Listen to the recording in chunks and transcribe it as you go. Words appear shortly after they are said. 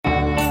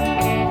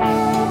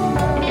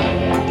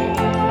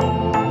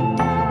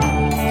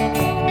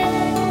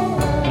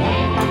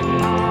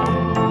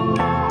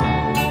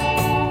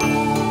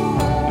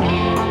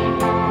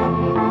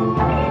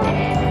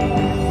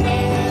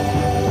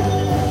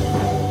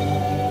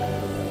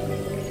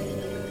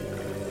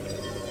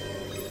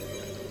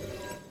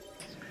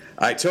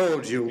I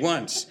told you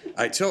once,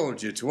 I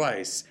told you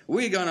twice,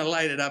 we gonna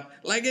light it up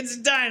like it's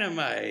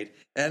dynamite.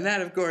 And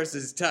that, of course,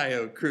 is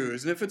Tayo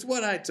Cruz. And if it's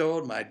what I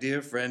told my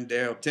dear friend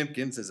Dale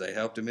Timpkins as I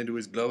helped him into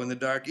his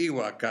glow-in-the-dark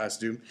Ewok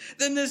costume,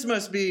 then this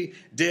must be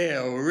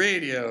Dale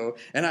Radio.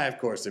 And I, of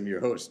course, am your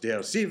host,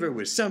 Dale Seaver,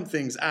 with some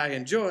things I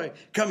enjoy,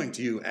 coming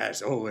to you,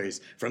 as always,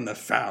 from the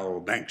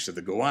foul banks of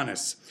the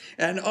Gowanus.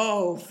 And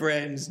all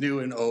friends, new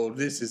and old,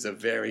 this is a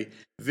very,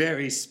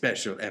 very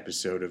special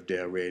episode of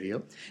Dale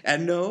Radio.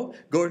 And no,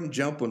 Gordon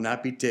Jump will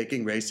not be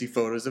taking racy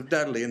photos of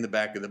Dudley in the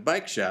back of the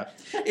bike shop.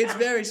 It's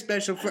very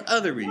special for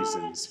other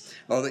reasons.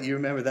 Oh, that you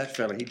remember that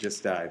fella, he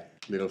just died.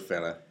 Little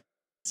fella.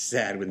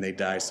 Sad when they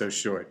die so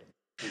short.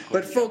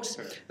 But folks,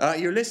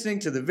 you're listening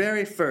to the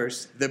very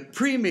first, the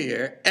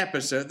premiere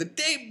episode, the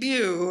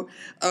debut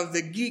of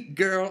the Geek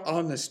Girl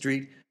on the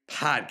Street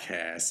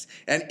podcast.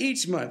 And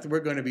each month we're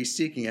going to be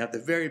seeking out the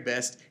very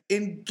best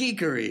in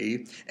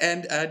geekery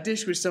and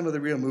dish with some of the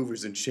real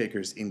movers and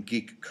shakers in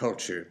geek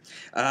culture.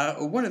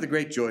 One of the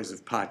great joys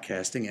of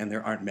podcasting, and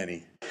there aren't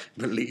many,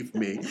 believe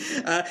me,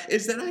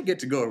 is that I get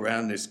to go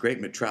around this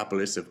great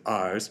metropolis of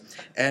ours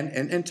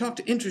and talk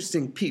to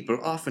interesting people,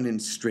 often in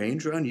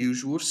strange or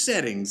unusual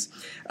settings.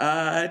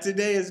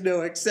 Today is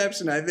no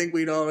exception. I think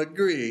we'd all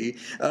agree.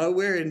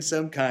 We're in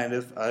some kind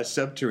of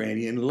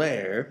subterranean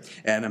lair,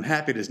 and I'm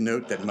happy to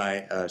note that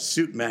my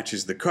suit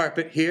matches the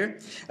carpet here.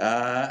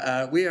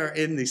 We are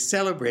in the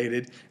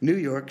celebrated New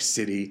York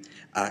City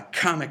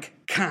Comic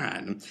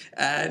Con.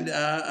 And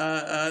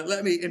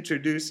let me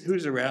introduce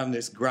who's around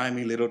this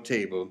grimy little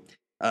table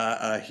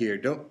here.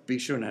 Don't be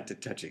sure not to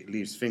touch it. It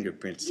leaves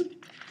fingerprints.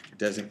 It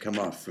doesn't come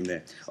off from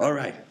there. All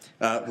right.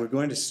 We're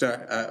going to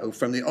start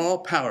from the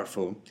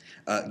all-powerful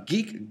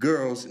Geek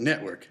Girls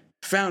Network,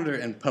 founder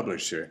and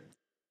publisher,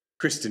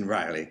 Kristen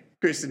Riley.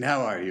 Kristen,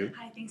 how are you?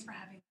 Hi, thanks for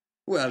having me.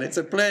 Well, it's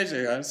a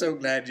pleasure. I'm so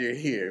glad you're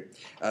here.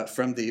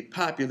 From the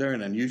popular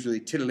and unusually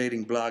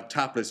titillating blog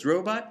Topless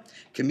Robot,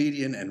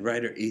 comedian and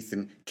writer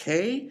Ethan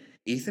Kay.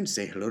 Ethan,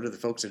 say hello to the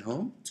folks at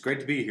home. It's great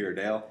to be here,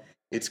 Dale.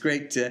 It's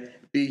great to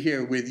be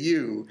here with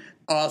you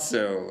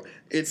also.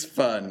 It's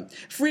fun.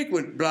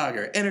 Frequent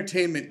blogger,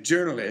 entertainment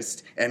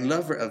journalist, and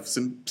lover of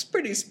some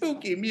pretty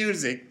spooky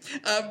music.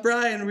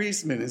 Brian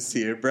Reisman is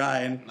here.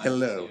 Brian,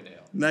 hello.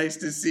 Nice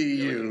to see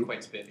you. You're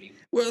quite spiffy.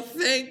 Well,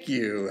 thank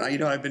you.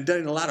 I've been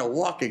doing a lot of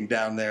walking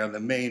down there on the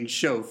main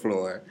show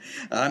floor.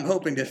 I'm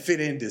hoping to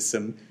fit into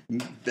some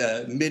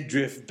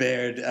midriff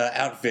bared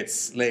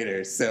outfits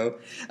later. So,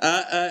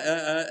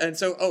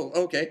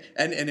 okay.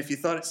 And if you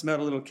thought it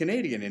smelled a little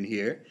Canadian in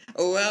here,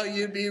 well,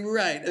 you'd be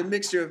right. A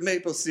mixture of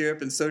maple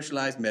syrup and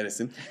socialized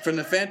medicine from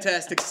the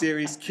fantastic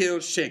series Kill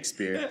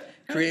Shakespeare.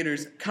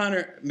 Creators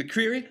Connor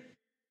McCreary.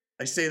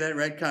 I say that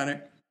right,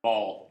 Connor?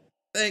 Ball.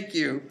 Thank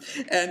you.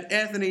 And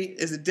Anthony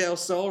is a Del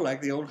Sol, like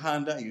the old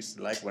Honda. I used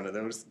to like one of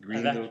those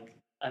green little...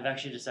 I've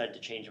actually decided to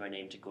change my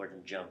name to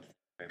Gordon Jump.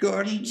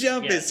 Gordon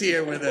Jump is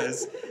here with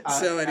us.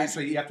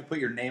 Actually, you have to put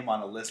your name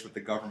on a list with the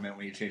government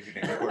when you change your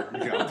name to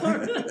Gordon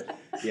Jump.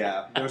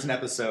 Yeah, there was an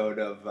episode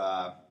of...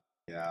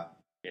 Yeah.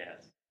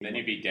 Then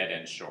you'd be dead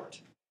and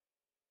short.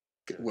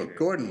 Well,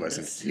 Gordon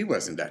wasn't. He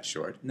wasn't that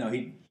short. No,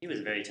 he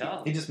was very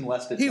tall. He just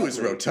molested. He was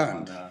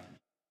rotund.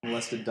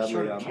 Molested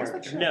Dudley on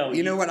No,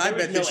 you know what? I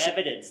bet there was no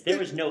evidence. There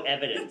was no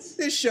evidence.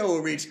 This show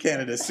will reach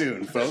Canada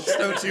soon, folks.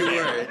 Don't you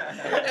worry.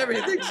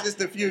 Everything's just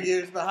a few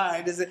years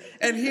behind, is it?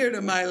 And here to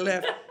my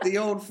left, the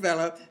old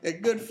fella, a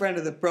good friend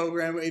of the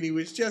program, and he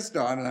was just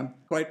on, and I'm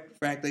quite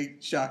frankly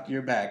shocked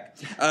you're back.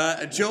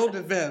 Joel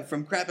DeVev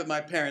from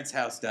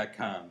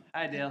crapatmyparentshouse.com.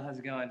 Hi, Dale. How's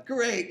it going?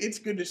 Great. It's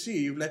good to see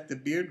you. You've let the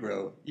beard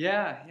grow.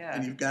 Yeah.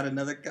 And you've got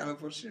another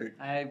colorful shirt.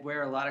 I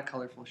wear a lot of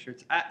colorful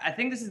shirts. I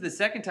think this is the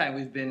second time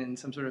we've been in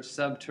some sort of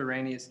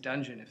subterraneous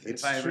dungeon,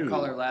 if I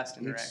recall our last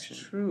interaction.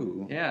 It's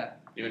true. Yeah.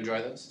 You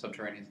enjoy those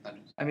subterranean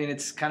dungeons? I mean,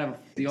 it's kind of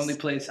the only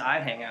place I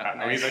hang out.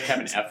 Are we about to have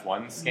an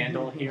F1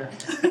 scandal here?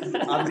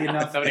 Oddly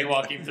enough, somebody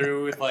walking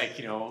through with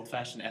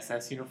old-fashioned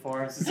SS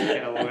uniforms. It's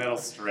getting a little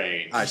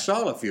strange. I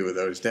saw a few of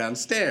those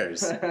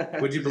downstairs.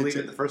 Would you believe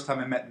it? The first time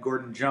I met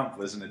Gordon Jump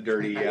was in a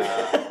dirty.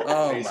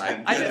 Oh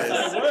my! I just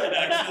thought it would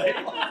actually.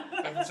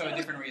 So a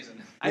different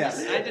reason. I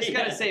just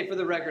gotta say, for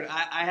the record,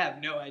 I have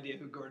no idea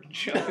who Gordon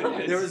Jump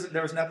is.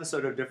 There was an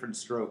episode of Different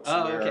Strokes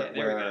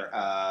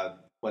where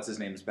what's his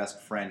name's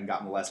best friend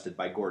got molested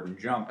by Gordon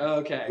Jump. Oh,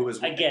 okay. Who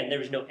was Again, there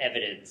was no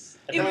evidence.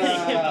 Legend.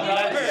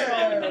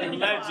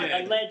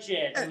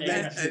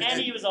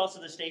 And he was also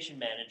the station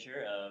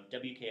manager of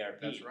WKRP.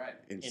 That's right.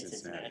 In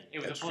Cincinnati.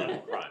 It was a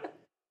political crime.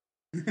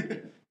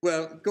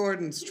 Well,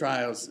 Gordon's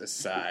trials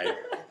aside,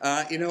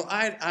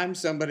 I'm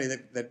somebody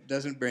that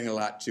doesn't bring a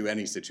lot to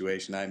any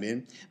situation I'm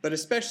in, but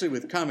especially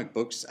with comic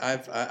books,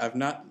 I've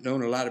not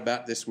known a lot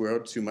about this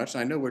world too much.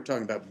 I know we're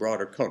talking about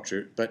broader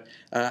culture, but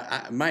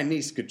my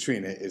niece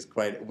Katrina is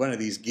quite one of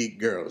these geek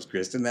girls,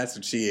 Kristen. That's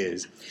what she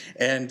is,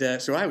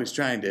 and so I was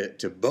trying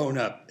to bone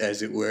up,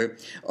 as it were,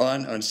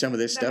 on some of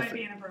this stuff. That might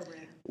be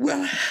inappropriate.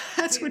 Well,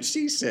 that's what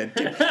she said,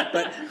 too.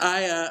 But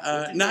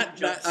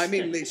I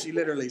mean, she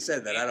literally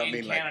said that. I don't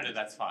mean in like... Canada,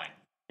 that's fine.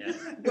 Yeah.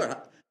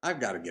 Well, I've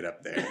got to get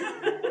up there.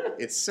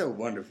 It's so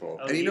wonderful.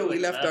 Oh, And you we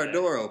would left love our it.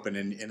 door open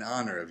in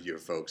honor of you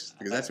folks,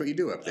 because that's what you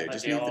do up there.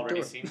 Just leave the already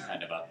door. seem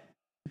kind of up.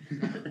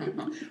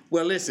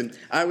 Well, listen,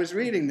 I was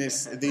reading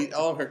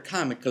all her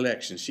comic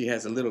collection. She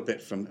has a little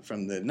bit from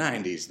the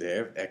 90s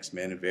there,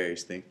 X-Men and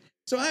various things.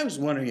 So I was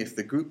wondering if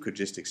the group could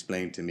just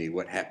explain to me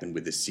what happened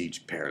with the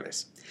Siege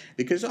Perilous.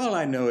 Because all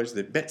I know is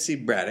that Betsy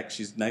Braddock,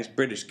 she's a nice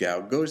British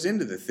gal, goes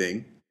into the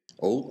thing.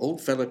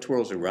 Old fella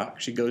twirls a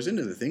rock. She goes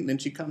into the thing, then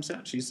she comes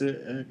out. She's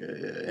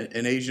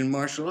an Asian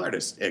martial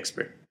artist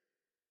expert.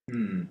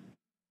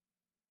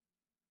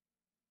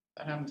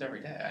 That happens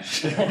every day.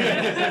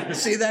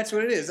 See, that's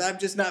what it is. I'm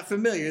just not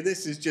familiar.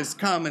 This is just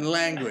common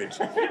language.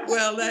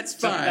 Well, that's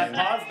fine.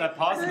 That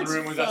pause in the That's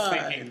room was us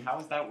fine. thinking, how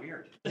is that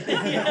weird?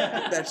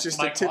 That's just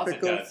My a closet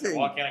typical does. thing.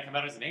 Why can't I come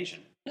out as an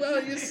Asian?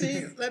 Well, you see,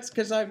 that's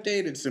because I've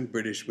dated some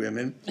British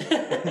women.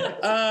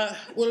 Well,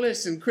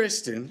 listen,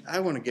 Kristen, I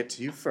want to get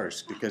to you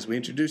first because we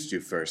introduced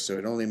you first, so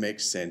it only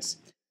makes sense.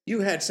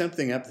 You had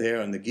something up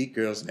there on the Geek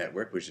Girls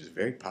Network, which is a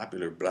very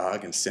popular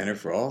blog and center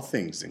for all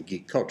things in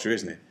geek culture,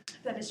 isn't it?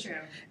 That is true.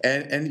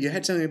 And you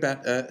had something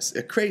about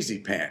crazy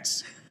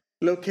pants.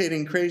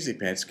 Locating crazy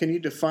pants. Can you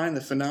define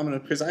the phenomenon?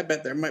 Because I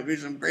bet there might be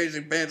some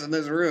crazy pants in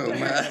this room. The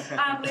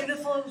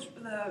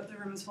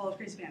room is full of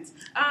crazy pants.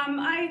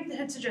 I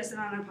had suggested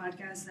on a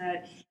podcast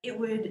that it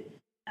would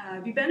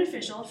be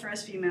beneficial for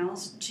us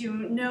females to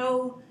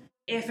know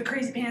if a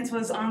crazy pants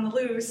was on the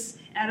loose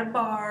at a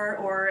bar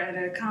or at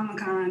a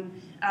Comic-Con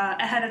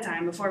ahead of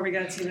time before we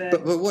got to the...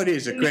 But what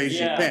is a crazy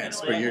Yeah,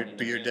 pants for your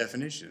yeah.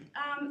 definition?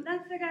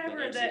 That's the guy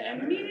where that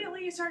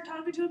immediately you start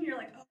talking to him, you're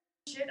like, oh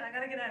shit, I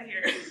gotta get out of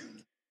here.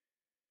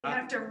 You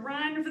have to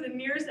run for the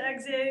nearest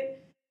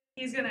exit.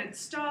 He's gonna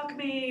stalk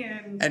me,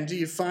 and do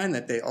you find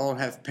that they all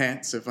have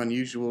pants of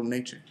unusual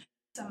nature?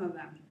 some of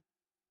them.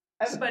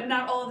 But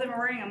not all of them are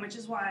wearing them, which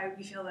is why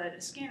we feel that a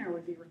scanner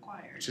would be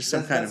required. Just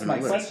some kind That's of my an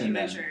alert. question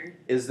then. Measure.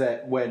 Is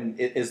that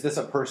is this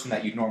a person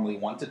that you normally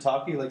want to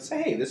talk to? Like,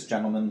 say, hey, this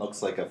gentleman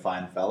looks like a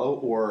fine fellow,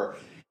 or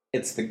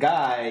it's the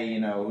guy,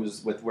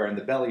 who's wearing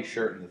the belly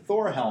shirt and the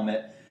Thor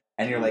helmet,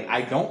 and you're like,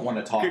 I don't want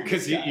to talk to this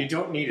Because guy. you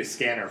don't need a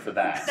scanner for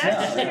that.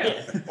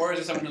 That's true. Or is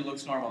it someone who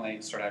looks normal and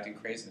they start acting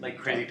crazy? Like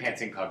Crazy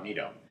Pants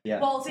Incognito. Yeah.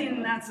 Well, see,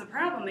 and that's the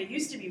problem. They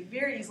used to be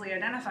very easily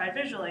identified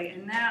visually,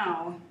 and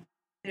now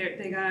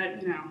they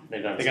got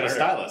They got a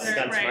stylist. they're,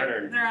 Got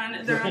smarter. they're on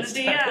the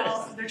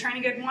DL. They're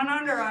trying to get one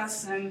under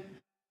us, and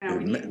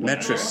we need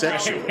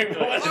Metrosexual. Wait,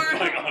 what's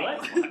going on?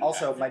 What?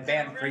 Also, my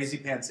band Crazy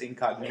Pants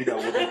Incognito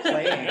will be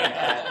playing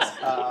at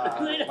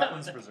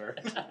Wetlands Preserve.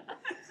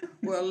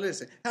 Well,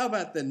 listen. How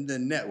about the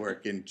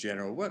network in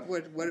general? What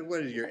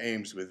are your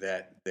aims with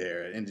that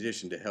there? In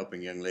addition to helping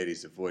young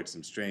ladies avoid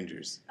some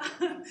strangers.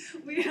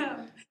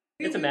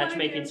 It's a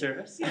matchmaking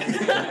service.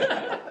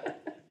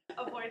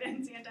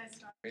 Avoidance,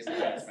 anti-stalk. Crazy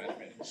pants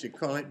management. Should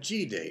call it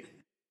G-date.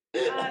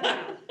 No,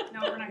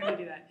 we're not going to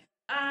do that.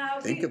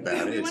 Think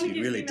about it. As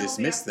you really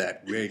dismissed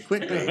that very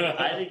quickly.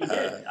 I think you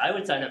did. I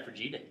would sign up for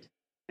G-Date.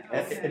 It Or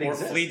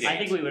exists. flea date. I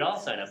think we would all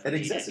sign up for It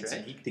G-Date, exists. It's a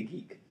right? geek to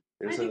geek.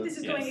 I think this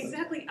is going yes.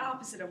 exactly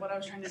opposite of what I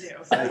was trying to do.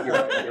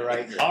 You're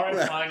right. All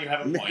right, fine, you have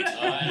a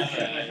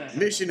point.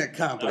 Mission All right,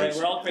 accomplished.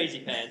 we're all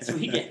crazy pants.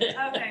 We get it.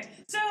 Okay,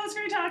 so it's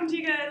great talking to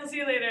you guys. I'll see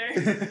you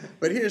later.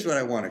 But here's what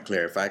I want to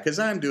clarify, because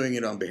I'm doing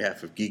it on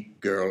behalf of Geek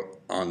Girl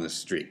on the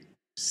Street.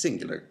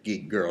 Singular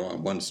Geek Girl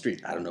on one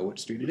street. I don't know what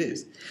street it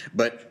is.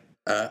 But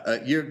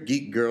you're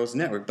Geek Girls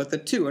Network, but the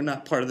two are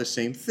not part of the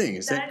same thing.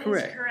 Is that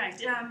correct?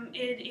 That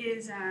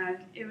is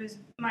correct. It was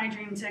my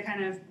dream to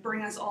kind of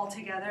bring us all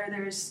together.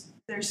 There's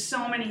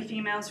so many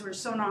females who are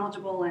so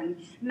knowledgeable in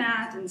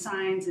math and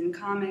science and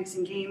comics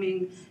and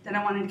gaming that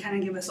I wanted to kind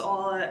of give us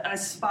all a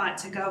spot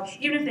to go.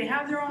 Even if they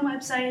have their own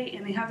website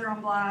and they have their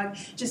own blog,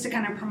 just to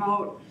kind of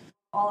promote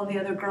all of the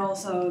other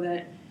girls so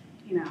that,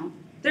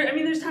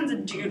 there's tons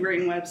of dude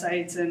ring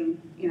websites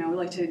and, we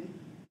like to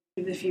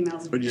give the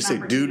females What did you an say,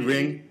 dude opportunity.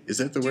 ring? Is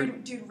that the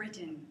word? Dude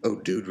written. Oh,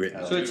 dude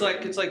written. So it's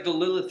like the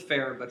Lilith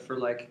Fair, but for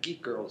like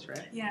geek girls,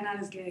 right? Yeah, not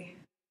as gay.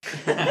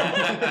 Whoa,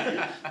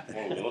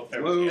 Lilith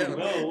Fair.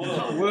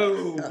 Whoa.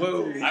 Whoa.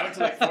 Whoa. I went to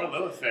like 4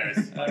 Lilith Fairs.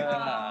 No,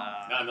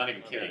 I'm not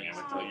even kidding. I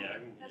went to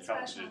That's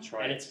travel to special.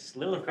 Detroit. And it's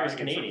Lilith Fair's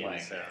Canadian,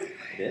 Playing. so.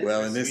 It is.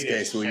 Well, in this Swedish.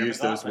 case, we'll Share use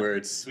with those Hoffman.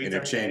 words Swedes are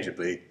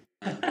interchangeably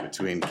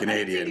between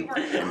Canadian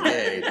and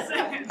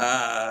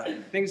gay.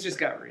 Things just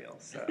got real.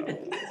 So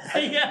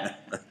Yeah.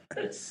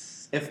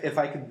 If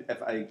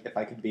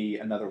I could be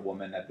another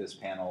woman at this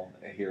panel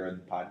here in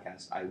the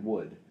podcast, I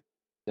would.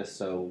 Just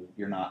so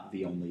you're not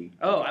the only.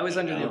 I was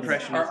under the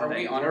impression Are that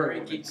we you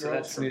honorary were, geek so girls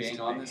that's for news being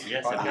to on me. this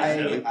Yes,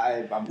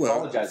 podcast? I'm Well,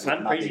 apologizing I'm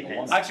for not crazy being a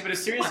pants. woman. Actually, but a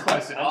serious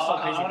question. I I'm so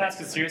want crazy to ask a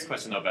pants. serious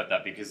question though about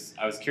that because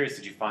I was curious.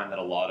 Did you find that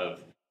a lot of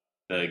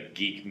the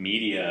geek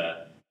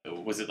media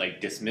was it like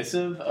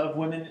dismissive of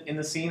women in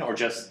the scene, or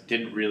just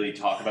didn't really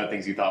talk about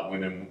things you thought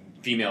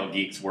female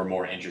geeks were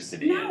more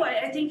interested in? No,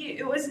 I think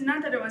it was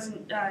not that it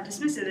wasn't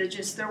dismissive. It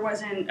just there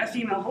wasn't a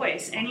female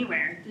voice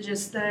anywhere.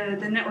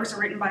 The networks are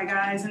written by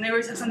guys, and they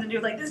always have something to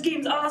do with like this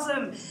game's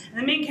awesome, and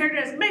the main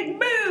character has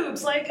big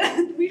boobs. Like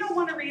we don't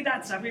want to read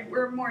that stuff.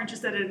 We're more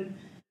interested in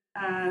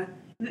the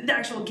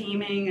actual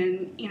gaming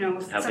and, you know,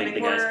 if How big something the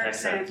guy's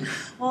works. pecs are. And,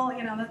 well,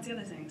 you know, that's the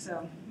other thing.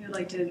 So we would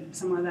like to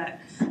some of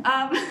that.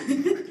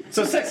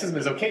 So sexism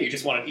is okay. You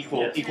just want an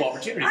equal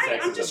opportunity sexism.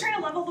 I'm just trying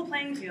to level the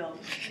playing field.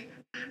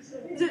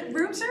 Is it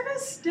room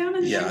service down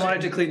in She Yeah.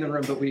 wanted to clean the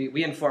room, but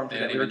we informed her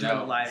that we were doing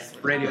a live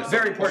radio.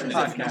 Very important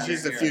podcast.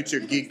 She's a future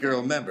Geek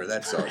Girl member,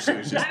 that's all. She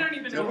was just, I don't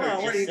even know well,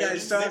 where what are you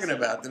guys talking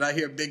about? Did I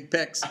hear big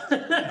pecs?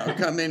 I'll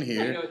come in You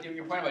here. know,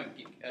 your point about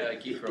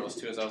Geek Girls,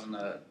 too, is I was on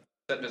the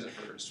set visit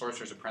for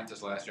Sorcerer's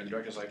Apprentice last year, and the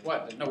director's like,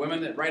 what, there's no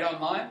women that write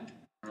online?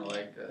 And we're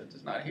like,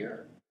 it's not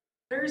here.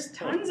 There's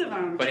tons of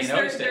them. But he Just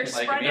noticed they're it,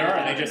 like, spread in the out.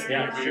 art, They just, They're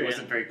yeah, not- it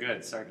wasn't very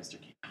good. Sorry,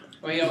 Mr. King.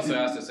 Well, he also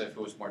asked us if it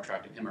was more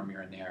attractive, him or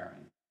Mira Nair.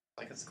 And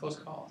like, it's a close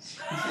call.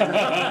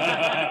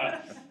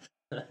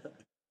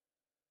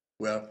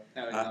 Well,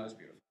 No, it was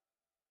beautiful.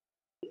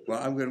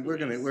 well,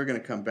 we're gonna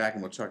come back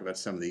and we'll talk about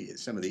some of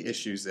the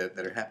issues that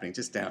are happening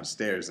just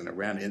downstairs and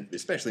around,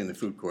 especially in the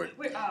food court.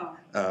 Wait, I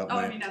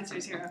when- mean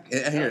downstairs here.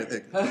 Here,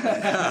 Is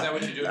that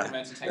what you do at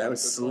conventions? hang that out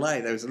was with people?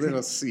 slight. That was a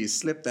little. You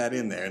slipped that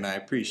in there, and I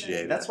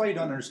appreciate it. That's why you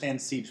don't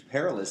understand Siege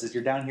Perilous, is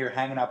you're down here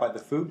hanging out by the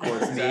food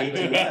courts in the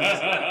Exactly.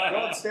 ATMs.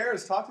 Go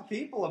upstairs, talk to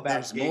people about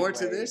There's more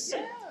to Gateway. this?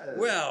 Yeah.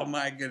 Well,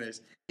 my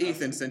goodness,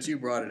 Ethan, since you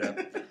brought it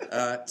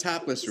up,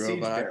 topless Siege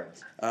robot.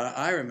 Perilous.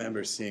 I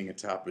remember seeing a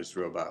topless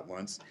robot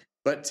once.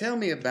 But tell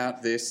me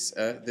about this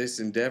this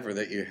endeavor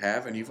that you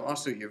have, and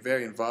you're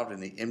very involved in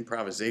the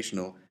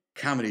improvisational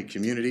comedy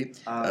community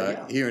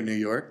Yeah. here in New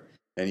York,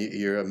 and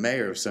you're a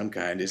mayor of some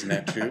kind, isn't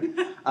that true?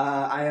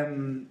 I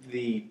am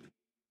the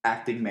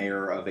acting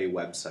mayor of a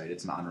website.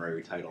 It's an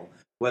honorary title.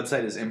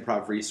 Website is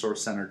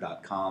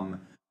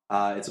improvresourcecenter.com.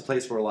 It's a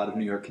place where a lot of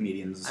New York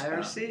comedians...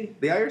 IRC.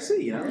 The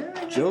IRC, you know?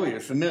 Joe, you're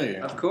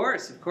familiar. Of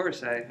course.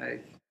 I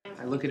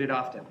look at it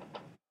often.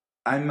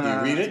 I'm, Do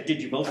you read it? Did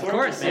you vote Of for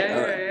course, it? yeah.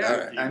 All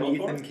right. Did you I'm vote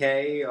for Ethan it?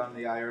 K on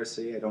the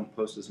IRC. I don't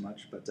post as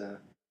much, but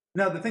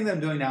no. The thing that I'm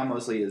doing now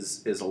mostly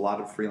is a lot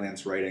of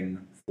freelance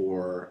writing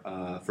for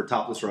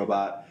Topless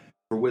Robot,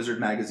 for Wizard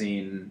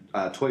Magazine,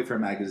 Toy Fair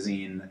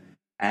Magazine,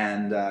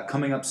 and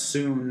coming up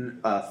soon,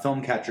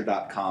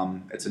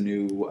 Filmcatcher.com. It's a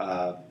new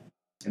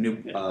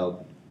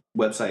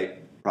website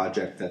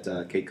project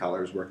that Kate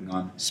Collar is working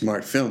on.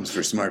 Smart films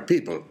for smart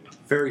people.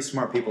 Very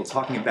smart people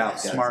talking about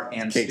smart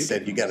and Kate stupid.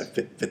 said you got to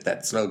fit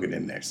that slogan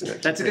in there. So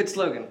That's a good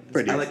slogan.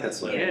 pretty, I like that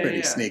slogan. Yeah.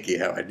 pretty sneaky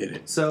how I did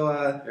it.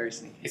 So Very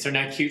sneaky. It's our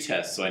IQ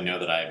test, so I know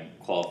that I'm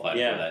qualified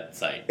Yeah. for that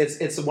site.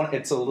 it's a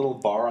little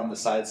bar on the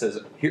side that says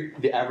here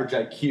the average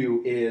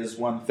IQ is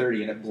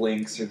 130 and it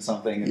blinks or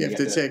something. And You have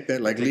to take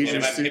that like Leisure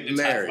And if I'm Suit hypnotized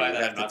Larry. by You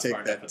that, have I'm to not take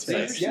smart that enough to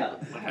test. say. Yeah.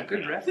 Wow,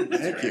 Good reference.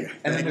 Thank you.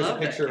 And then there's a love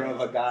that. picture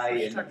of a guy We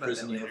should in talk a about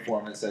prison that later.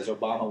 uniform that says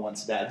Obama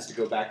wants dads to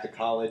go back to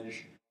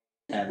college,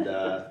 and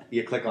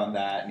you click on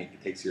that and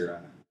it takes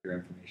your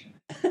information.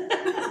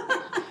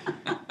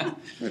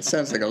 It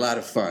sounds like a lot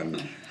of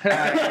fun.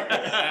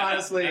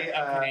 Honestly,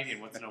 I'm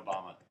Canadian. What's an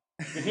Obama?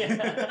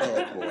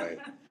 Oh boy,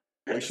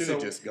 we should have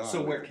just gone.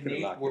 So We where, could've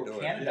locked the where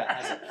door. Canada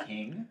has a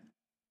king,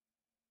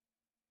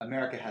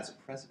 America has a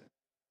president.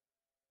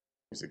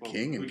 There's a Well,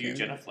 king in who do you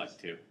Canada. genuflect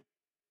to?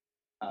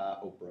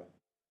 Oprah.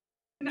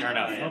 Fair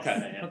enough. Yeah,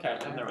 Okay. yeah. Okay.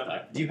 I'm there with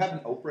that. Do you have an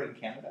Oprah in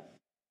Canada?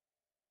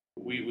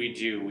 We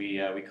do. We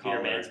call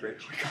Peter her.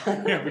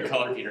 Mansbridge. We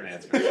call her Peter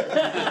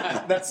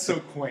Mansbridge. That's so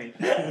quaint.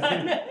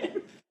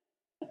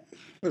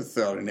 I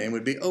thought her name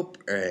would be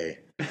Oprah.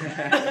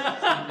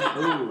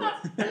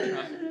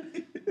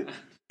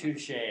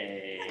 Touche.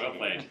 Well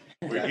played.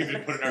 We've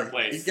been put in our You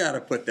place. got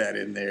to put that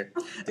in there.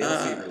 Dale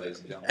Fever, ladies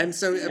and gentlemen. And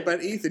so,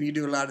 but Ethan, you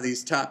do a lot of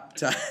these top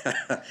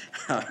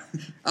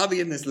I'll be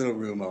in this little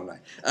room all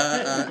night.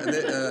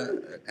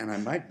 And I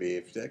might be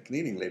if that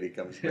Canadian lady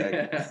comes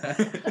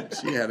back.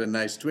 She had a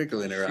nice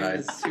twinkle in her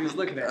eyes. She was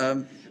looking at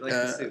it. She liked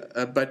the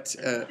suit. But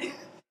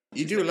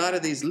you do a lot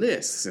of these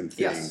lists and things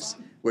Yes.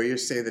 where you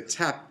say the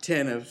top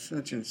 10 of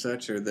such and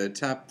such or the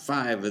top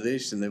 5 of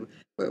this and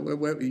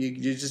you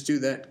just do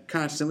that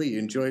constantly. You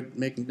enjoy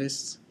making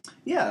lists.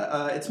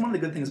 Yeah, it's one of the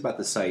good things about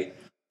the site.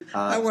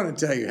 I want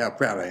to tell you how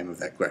proud I am of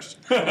that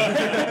question.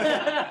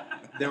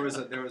 There was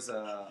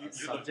a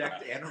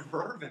subject and a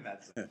verb in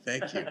that.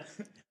 Thank you.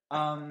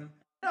 No,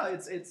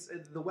 it's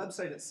the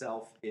website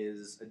itself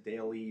is a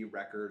daily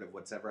record of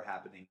what's ever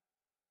happening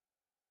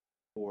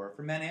for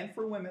men and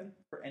for women,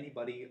 for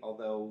anybody.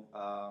 Although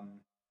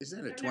Is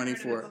that a I've never heard of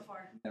it 24?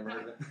 before. never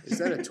heard of it. Is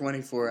that a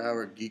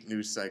 24-hour geek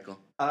news cycle?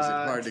 Is it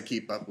hard to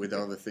keep up with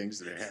all the things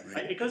that are happening?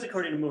 It goes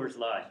according to Moore's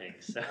law, I think.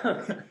 So.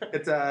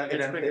 It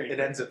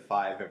quicker. ends at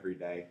 5 every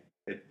day.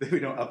 We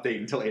don't update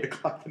until 8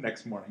 o'clock the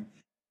next morning.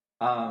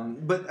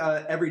 But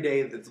every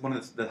day, it's one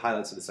of the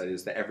highlights of the site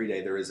is that every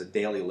day there is a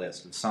daily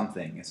list of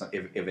something.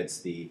 If it's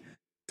the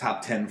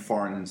top 10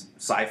 foreign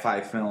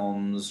sci-fi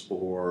films,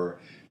 or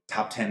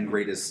top 10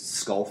 greatest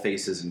skull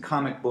faces in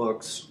comic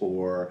books,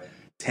 or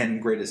 10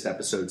 greatest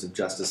episodes of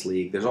Justice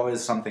League, there's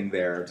always something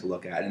there to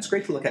look at. And it's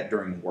great to look at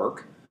during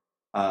work.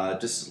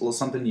 Just a little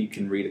something you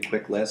can read, a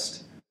quick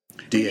list.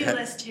 Do We you do have?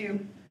 list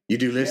too. You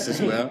do lists as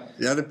well?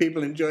 The other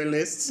people enjoy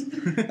lists?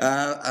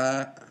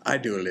 I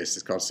do a list.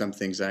 It's called Some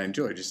Things I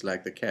Enjoy, just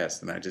like the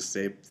cast, and I just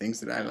say things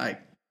that I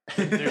like.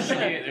 There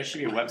should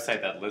be a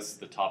website that lists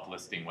the top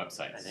listing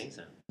websites. I think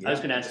so. Yeah. I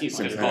was going to ask you. It's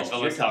called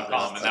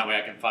thelist.com, and that way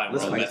I can find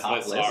where the lists are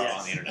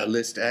on the internet. A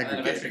list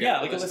aggregator. Yeah,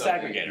 like a list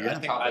aggregator. Yeah.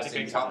 I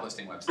think Top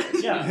listing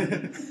websites.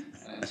 Yeah.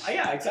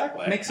 Yeah,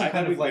 exactly. Make some I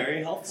kind think of like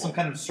very helpful. some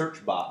kind of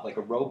search bot, like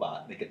a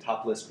robot, like a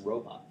top list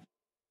robot.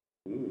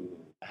 Ooh.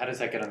 How does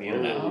that get on the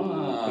internet?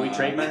 Can we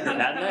trademark or patent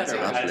that? Or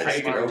How do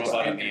you get a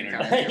robot on the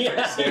internet?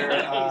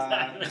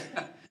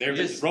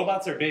 Exactly.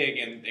 Robots are big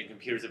and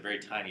computers are very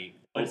tiny.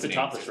 But it's a openings.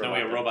 topless There's no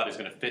way a robot. robot is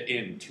going to fit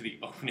into the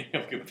opening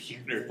of a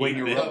computer. When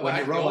your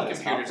robot is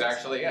computers, topless.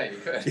 actually, yeah, you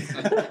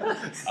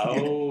could.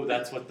 Oh,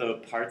 that's what the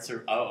parts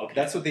are. Oh, okay.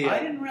 That's what the. I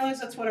didn't realize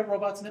that's what a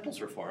robot's nipples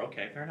were for.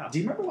 Okay, fair enough. Do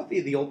you remember what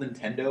the old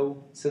Nintendo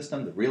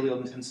system, the really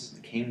old Nintendo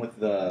system, that came with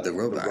the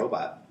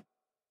robot?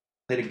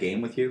 Played a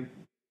game with you.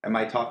 Am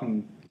I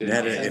talking? It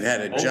had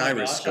a Oh my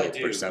gyroscope gosh, I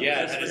do. or something.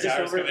 Yeah, it had a Is this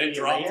gyroscope over and it the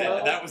dropped it.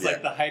 rainbow? That was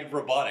like the height of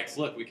robotics.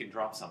 Look, we can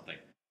drop something.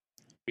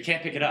 We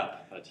can't pick it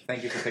up, but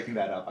Thank you for picking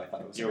that up. I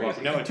thought it was. you're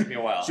crazy. welcome. No, it took me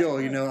a while.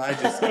 Joel,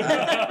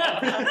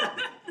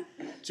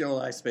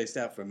 Joel, I spaced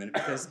out for a minute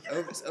because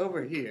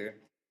over here,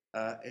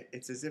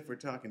 it's as if we're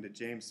talking to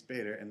James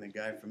Spader and the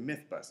guy from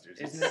MythBusters.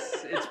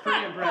 It's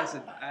pretty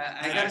impressive.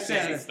 I gotta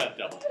say, Step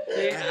double.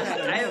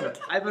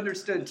 I've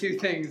understood two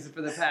things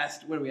for the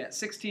past, what are we at,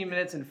 16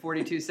 minutes and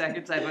 42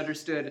 seconds. I've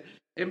understood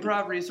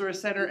Improv Resource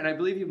Center, and I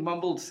believe you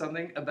mumbled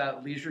something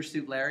about Leisure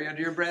Suit Larry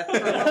under your breath.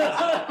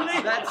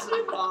 That's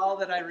all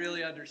that I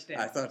really understand.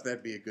 I thought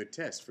that'd be a good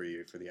test for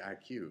you for the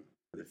IQ,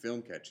 for the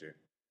film catcher.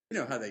 You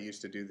know how they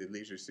used to do the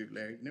Leisure Suit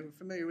Larry? Never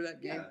familiar with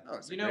that game? Yeah. Oh,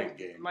 it's a great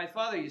game. My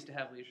father used to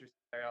have Leisure Suit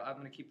Larry. I'm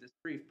going to keep this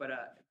brief, but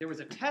there was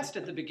a test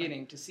at the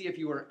beginning to see if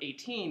you were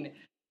 18,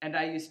 and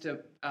I used to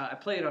I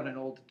played on an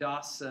old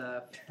DOS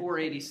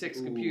 486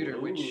 computer,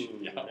 which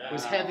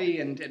was heavy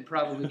and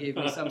probably gave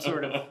me some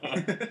sort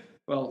of.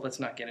 Well, let's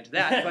not get into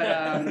that,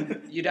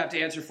 but you'd have to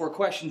answer 4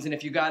 questions, and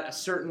if you got a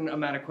certain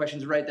amount of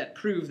questions right, that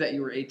proved that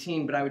you were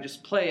 18, but I would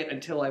just play it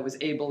until I was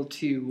able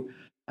to,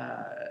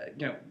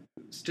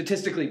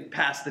 statistically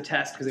pass the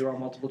test because they were all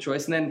multiple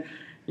choice, and then,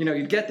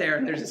 you'd get there,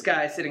 and there's this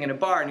guy sitting in a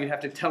bar, and you'd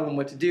have to tell him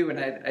what to do, and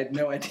I had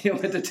no idea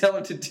what to tell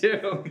him to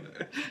do.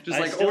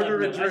 Just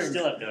order a drink. I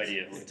still have no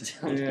idea what to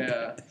tell him.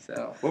 Yeah,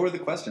 so. What were the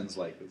questions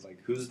like? It was like,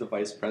 who's the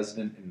vice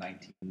president in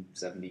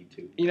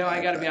 1972?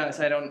 I got to be honest,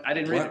 I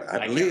didn't read it.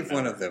 I believe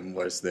one of them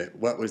was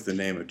what was the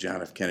name of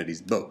John F.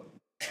 Kennedy's boat?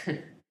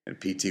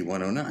 PT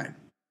 109.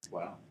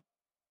 Wow.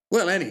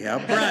 Well, anyhow,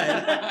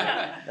 Brian.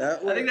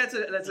 I think that's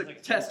a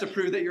test to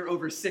prove that you're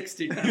over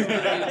 60. Not over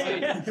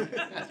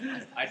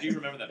 18. I do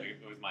remember that it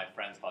was my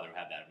friend's father who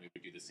had that, and we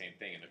would do the same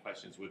thing, and the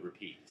questions would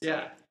repeat. So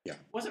Yeah. It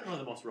wasn't one of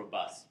the most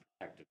robust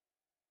detective.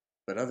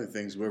 But other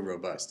things were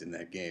robust in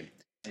that game.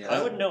 Yeah.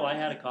 I wouldn't know. I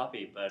had a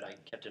copy, but I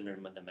kept it under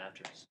the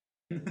mattress.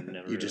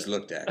 Never You just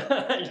looked at it.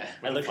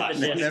 I looked at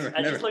the disc. Never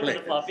I just looked at played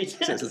the floppy it.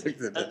 disk. Just looked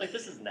at I was the- like,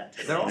 this isn't that.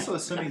 They're also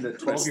assuming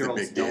that What's the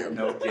 12-year-olds big deal? don't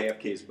know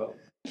JFK's boat.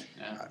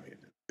 I mean,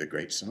 the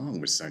great song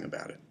was sung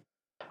about it.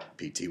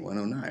 PT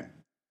 109.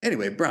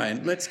 Anyway,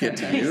 Brian, let's get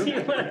to you.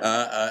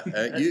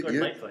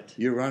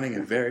 You're running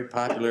a very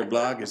popular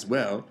blog as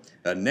well,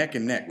 neck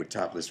and neck with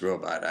Topless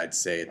Robot, I'd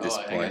say at this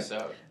point. I guess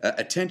so.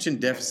 Attention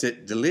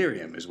Deficit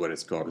Delirium is what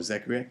it's called. Is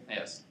that correct?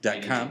 Yes.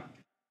 .com?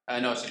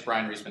 No, it's just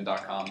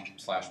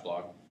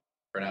brianreisman.com/blog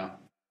for now.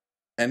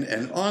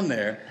 And on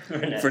there,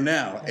 for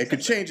now, it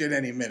could change at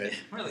any minute.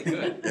 Really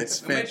good.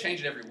 It's We may change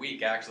it every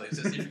week, actually,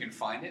 just to see if we can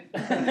find it.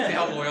 See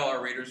how loyal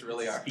our readers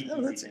really are.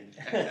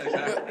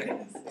 Exactly.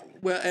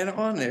 Well, and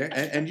on there,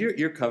 and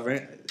you're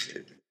covering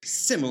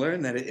similar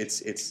in that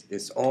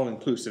it's all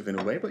inclusive in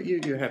a way, but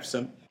you have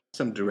some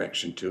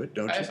direction to it,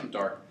 don't I you? have some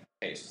dark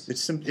tastes.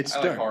 It's I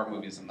dark. like horror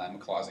movies, and I'm a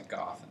closet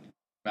goth and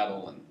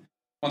metal, and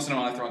once in a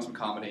while I throw in some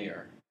comedy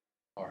or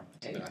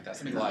something like that.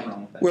 Something light.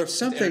 Well,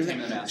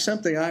 entertainment masses.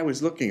 something I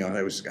was looking on.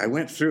 I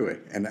went through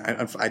it, and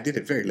I did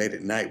it very late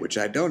at night, which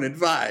I don't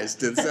advise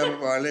to some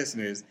of our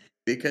listeners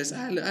because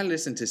I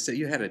listened to say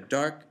you had a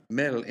dark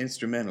metal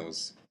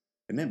instrumentals,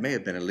 and that may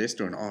have been a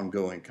list or an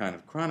ongoing kind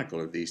of chronicle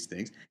of these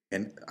things.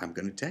 And I'm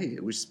going to tell you,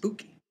 it was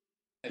spooky.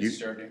 It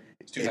disturbed you.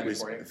 It's too It heavy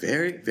was for you.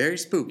 very, very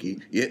spooky.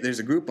 Yeah, there's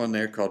a group on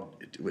there called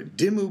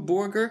Dimmu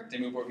Borgir.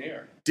 Dimmu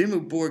Borgir.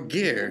 Dimmu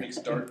Borgir. Makes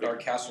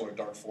dark castle or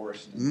dark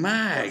forest.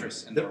 My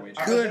Fortress in Norway.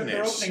 goodness.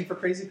 They're opening for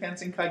Crazy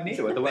Pants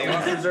Incognito at the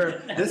Wetlands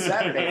Reserve this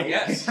Saturday.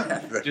 Yes.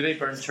 Do they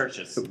burn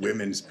churches? The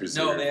Women's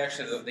Preserve. No,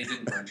 they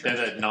didn't burn churches.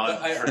 There's a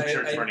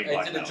non-church burning I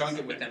black did a house.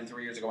 junket with them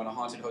 3 years ago in a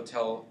haunted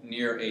hotel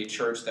near a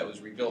church that was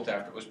rebuilt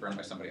after it was burned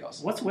by somebody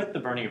else. What's with the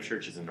burning of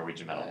churches in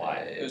Norwegian metal? Why?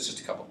 It was just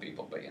a couple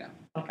people, but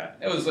Okay.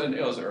 it was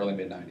early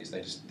mid-90s.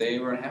 They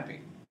were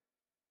unhappy.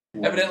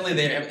 Evidently,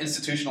 they have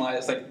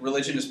institutionalized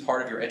religion is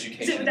part of your Is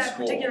education it in that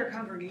school. particular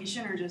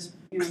congregation or just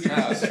No,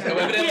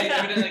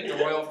 evidently, the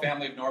royal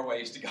family of Norway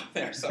used to go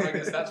there, so I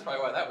guess that's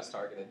probably why that was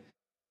targeted.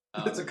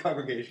 It's a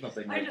congregational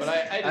thing. I But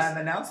I just And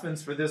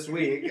announcements for this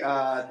week.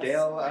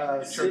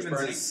 Dale Church Stevens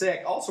burning. is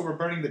sick. Also, we're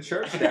burning the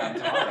church down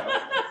tomorrow.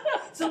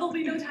 So there'll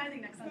be no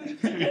tithing next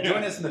Sunday.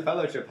 Join us in the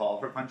fellowship hall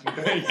for punching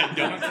donuts.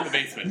 Donuts in the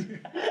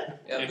basement.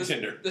 Yeah, And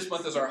Tinder. this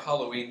month is our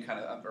Halloween kind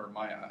of, or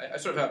I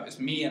sort of have, it's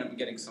me and I'm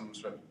getting some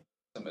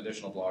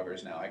additional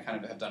bloggers now. I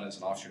kind of have done it as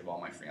an offshoot of all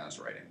my freelance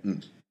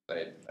writing.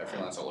 I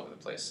freelance all over the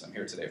place. I'm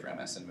here today for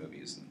MSN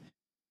Movies. And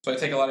so I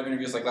take a lot of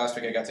interviews. Like last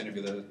week I got to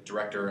interview the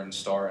director and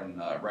star and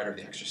writer of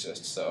The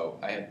Exorcist. So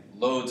I had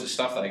loads of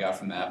stuff that I got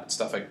from that, but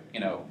stuff I,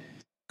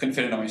 couldn't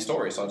fit into my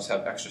story, so I'll just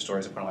have extra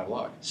stories to put on my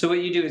blog. So what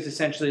you do is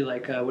essentially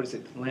like what is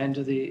it? Land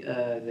of the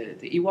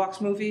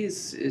Ewoks movie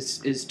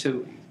is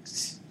to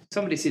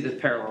somebody see the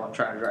parallel I'm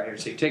trying to draw here.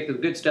 So you take the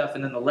good stuff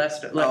and then the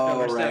leftover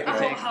stuff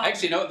you take.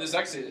 Actually, no. There's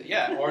actually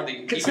or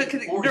the It's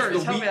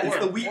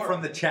the wheat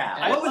from the chaff.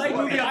 What was the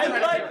movie I I'm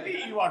trying like to the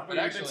Ewok movie.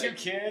 Actually, The two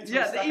kids.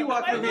 Yeah, the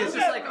Ewok movie is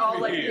just like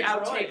all like the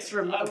outtakes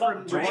from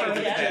Droids.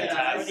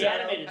 The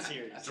animated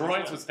series.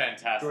 Droids was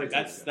fantastic.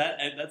 Droids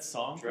That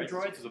song for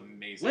Droids was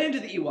amazing. Land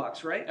of the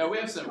Ewoks, right? We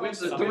have some.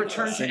 The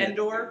Return to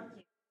Endor.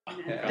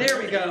 Yeah. There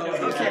we go.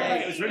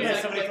 Okay. It was written by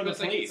somebody from the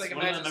police. It's like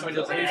One of the members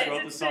of the police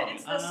wrote the song.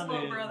 It's the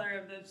slow brother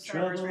of the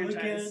Star Wars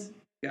franchise.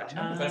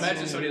 Gotcha. But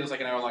imagine somebody does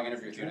like an hour-long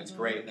interview with you, and it's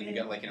great. And then you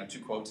get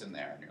two quotes in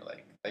there, and you're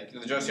like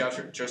the Joe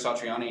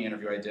Satriani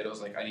interview I did. It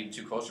was like I needed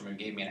 2 quotes from him.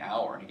 He gave me an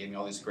hour, and he gave me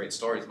all these great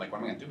stories. I'm like, what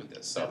am I going to do with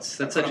this? So That's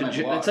such a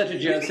Joe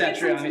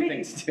Satriani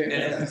thing to do. It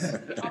is.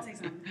 I'll take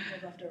some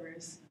good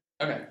leftovers.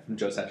 Okay, From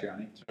Joe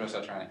Satriani. Joe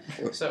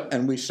Satriani. So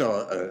And we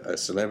saw a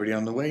celebrity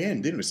on the way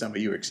in, didn't we?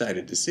 Somebody you were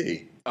excited to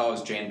see. it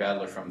was Jane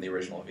Badler from the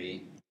original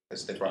V.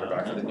 Because they brought her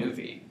back for the new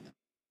V.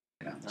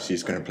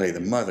 She's going to play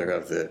the mother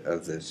of the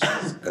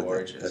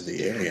gorgeous. of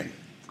the alien.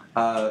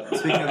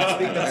 Speaking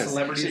of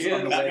celebrities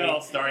on the That got way,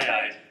 all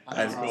starry-eyed.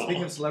 That's cool.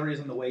 speaking of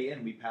celebrities on the way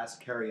in, we passed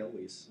Carrie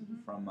Elwes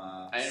from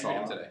I interviewed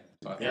him Saw. today.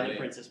 So I Yeah, the really-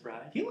 Princess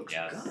Bride. He looks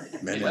Yes.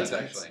 good. Men He in does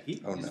Tights.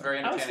 actually. Oh He's no. very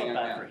I was entertaining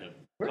felt young bad for man. him.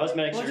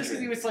 Cosmetic Well, just because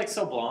surgery. he was like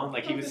so blonde,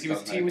 like he was too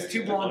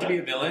Cosmetic, blonde to be a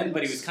yeah. villain,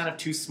 but he was kind of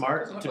too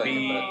smart Doesn't to look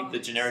be like the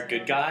generic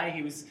good guy.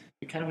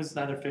 He kind of was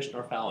neither fish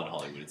nor fowl in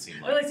Hollywood. It seemed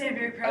I would like. like to say I'm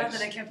very proud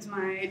that I kept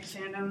my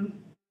fandom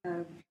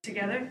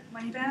together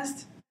when he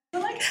passed.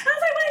 I'm like, as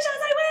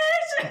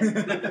I wish!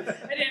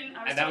 I didn't.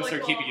 I was And that was totally her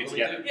keeping cool. it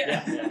together.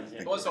 Yeah.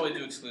 I also always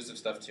do exclusive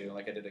stuff too.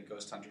 Like I did a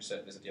Ghost Hunter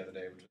set visit the other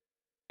day, which was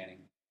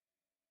entertaining.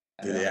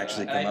 Do they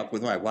actually come up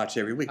with one? I watch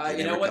every week. They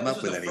You know never what? come This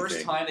up was with the first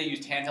anything. time they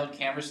used handheld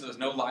cameras, so there was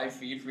no live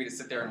feed for you to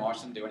sit there and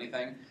watch them do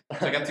anything.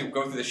 So I got to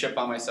go through the ship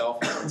by myself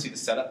and see the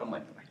setup. I'm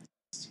like,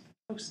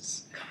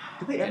 ghosts.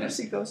 Did they ever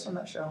see ghosts on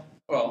that show?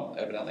 Well,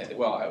 evidently,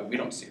 we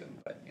don't see them,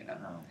 but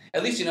No.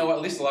 At least you know what?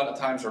 At least a lot of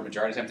times, or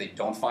majority of the time, they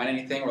don't find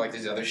anything. Or like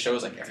these other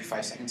shows, like every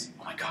 5 seconds,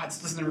 oh my God,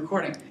 listen to the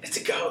recording. It's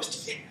a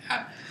ghost.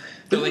 Yeah.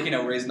 They're like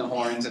raising the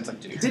horns. And it's like,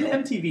 dude.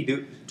 Didn't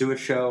MTV do a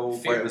show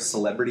where it was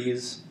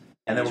celebrities?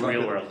 And then It's we're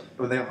Real going World.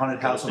 Where the haunted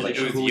house was like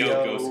It was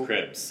Julio. Yo Ghost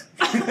Cribs.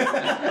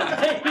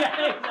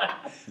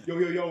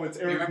 Yo, it's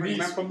Eric Remember- Reese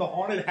remember- from the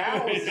haunted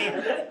house.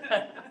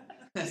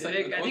 It's I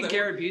like, think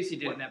Gary Busey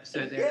did an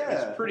episode there. It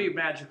Yeah. was pretty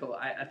magical.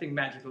 I think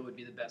magical would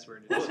be the best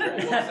word to What describe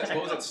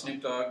it. was that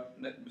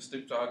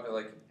Snoop Dogg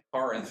like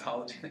horror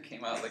anthology that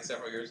came out like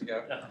several years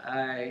ago?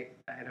 I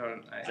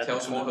don't.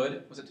 Tales from the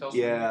Hood? Was it Tales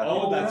from Yeah.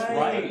 Oh, that's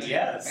right. right.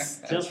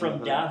 Yes. Tales from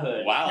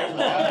Dahood. Wow.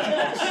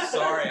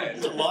 Sorry.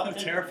 There's a lot of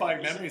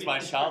terrifying memories of my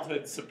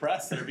childhood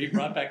suppressed that are being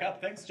brought back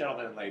up. Thanks,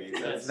 gentlemen and ladies.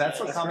 That's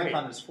what That's Comic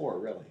Con great. is for,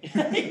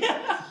 really.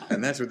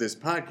 And that's what this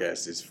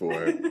podcast is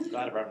for.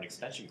 Glad I brought an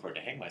extension cord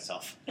to hang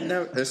myself.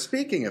 Now,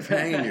 speaking of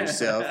hanging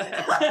yourself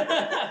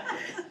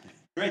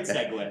Great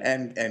segue.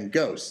 and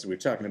ghosts, we're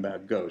talking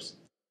about ghosts.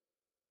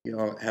 You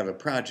all have a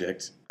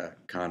project,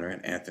 Connor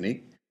and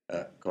Anthony,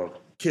 called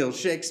Kill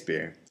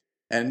Shakespeare.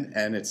 And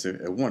it's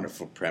a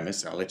wonderful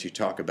premise. I'll let you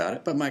talk about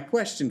it. But my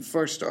question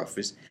first off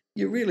is,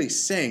 you're really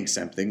saying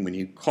something when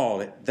you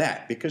call it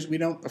that, because we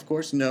don't, of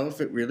course, know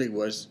if it really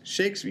was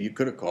Shakespeare. You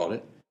could have called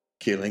it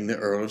Killing the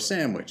Earl of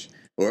Sandwich.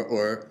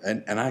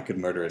 And I could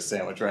murder a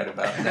sandwich right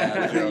about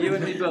now. Joe. You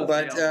and me both.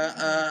 But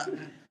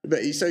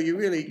Neil. so you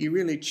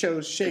really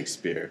chose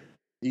Shakespeare.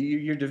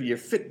 You're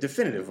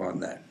definitive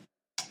on that.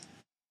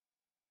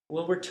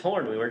 Well, we're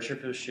torn. We weren't sure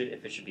if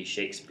it should be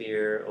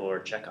Shakespeare or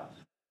Chekhov.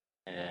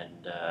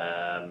 And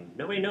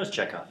nobody knows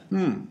Chekhov.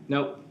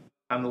 Nope.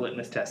 I'm the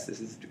litmus test. This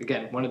is,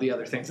 again, one of the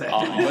other things I Oh,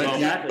 have to do. But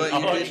exactly.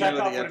 you did Chekhov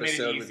know the would've made it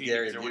episode with easy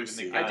Gary because there would've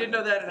been Busey. the I did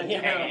know that, and I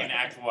did Hanging know in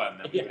Act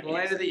 1. Yeah.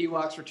 Land of the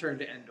Ewoks Return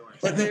to Endor.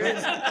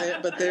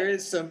 But there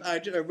is some. I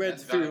read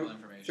That's valuable through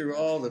information.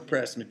 all the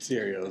press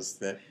materials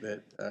that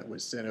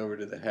was sent over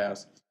to the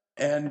House,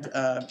 and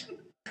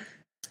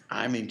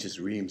I mean just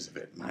reams of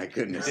it. My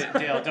goodness,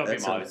 Dale, don't be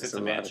That's modest. It's a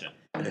lot. mansion.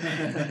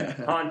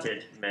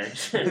 Haunted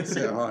mansion. It's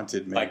a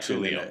haunted Like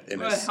mansion in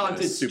Coolio. a A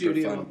haunted super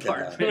studio fun canal.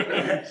 apartment.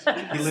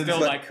 He lives, Still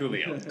but- like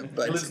Coolio. he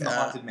But lives in the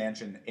haunted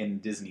mansion in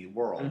Disney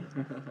World.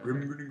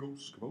 Grim grinning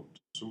ghosts come out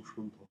to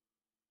social talk.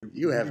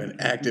 You have an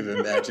active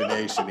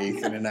imagination,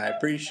 Ethan, and I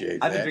appreciate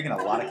that. I've been drinking a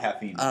lot of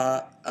caffeine.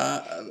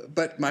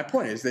 But my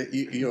point is that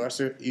you're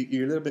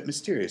a little bit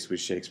mysterious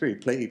with Shakespeare.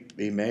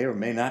 He may or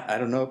may not, I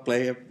don't know,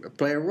 play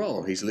a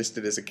role. He's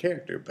listed as a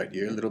character, but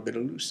you're a little bit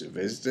elusive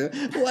as to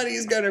what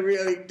he's going to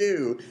really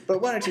do.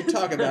 But why don't you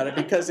talk about it?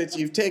 Because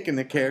you've taken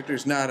the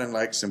characters not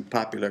unlike some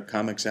popular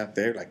comics out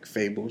there, like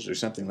Fables or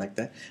something like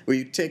that, where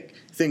you take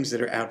things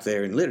that are out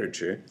there in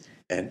literature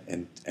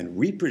and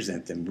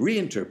represent them,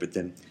 reinterpret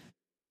them.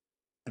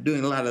 I'm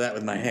doing a lot of that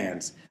with my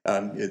hands.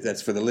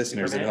 That's for the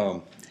listeners at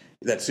home.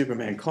 That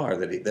Superman car,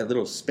 that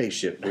little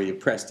spaceship where you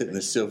pressed it in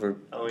the silver.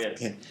 Oh, yes.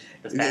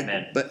 That's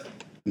Batman. But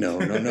no,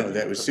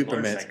 that was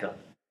Superman.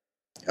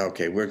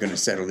 Okay, we're going to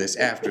settle this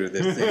after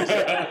this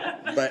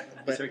thing.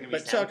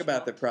 But talk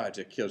about the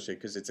project, Killshake,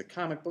 because it's a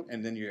comic book,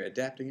 and then you're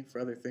adapting it for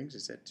other things.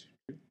 Is that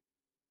true?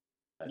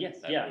 Yes,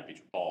 That would be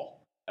true. Paul.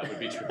 That would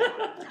be true.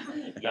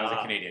 That was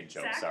a Canadian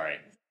joke. Zach? Sorry.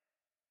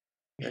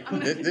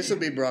 This will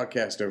be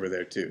broadcast over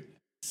there too.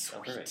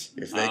 Sweet.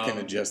 If they can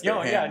adjust their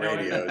ham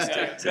radios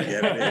to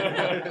get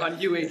it in. On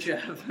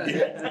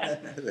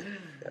UHF.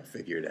 I'll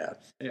figure it out.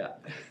 Yeah.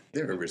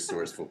 They're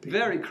resourceful people.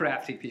 Very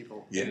crafty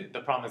people. Yeah. The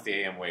problem is the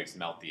AM waves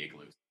melt the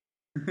igloos.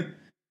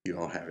 You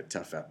all have it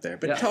tough out there.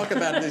 But Yeah. talk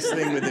about this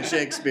thing with the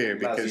Shakespeare,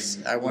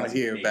 because I want to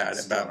hear about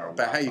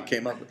how you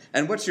came up with,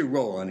 and what's your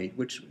role on it.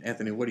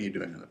 Anthony, what are you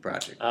doing on the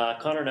project?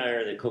 Connor and I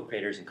are the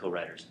co-creators and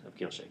co-writers of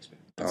Kill Shakespeare.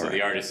 So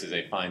the artist is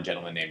a fine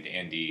gentleman named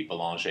Andy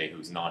Belanger,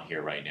 who's not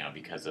here right now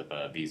because of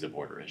visa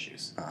border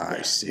issues.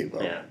 I see.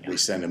 Well, Yeah. we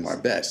send him our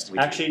best.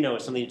 Actually, no,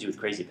 it's something to do with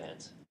Crazy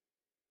Pants.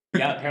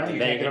 Yeah, apparently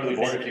you can't get over the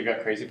border if you've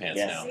got crazy pants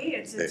Yeah. now. See,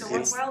 it's a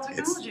worthwhile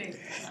technology.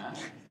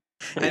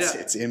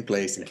 It's in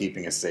place and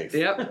keeping us safe.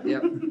 Yep.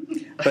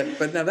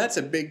 But now that's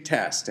a big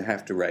task to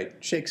have to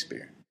write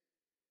Shakespeare.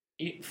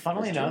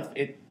 Funnily enough,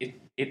 it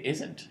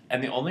isn't.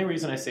 And the only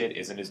reason I say it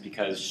isn't is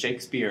because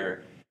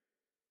Shakespeare,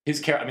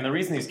 the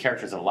reason these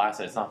characters have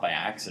lasted, it's not by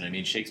accident. I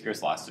mean,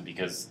 Shakespeare's lasted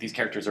because these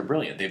characters are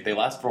brilliant. They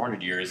last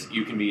 400 years.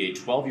 You can be a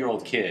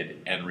 12-year-old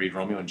kid and read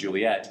Romeo and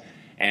Juliet,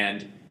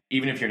 and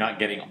even if you're not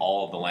getting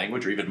all of the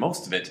language or even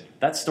most of it,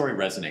 that story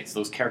resonates.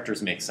 Those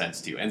characters make sense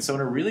to you. And so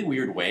in a really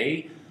weird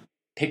way,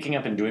 picking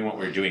up and doing what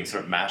we're doing,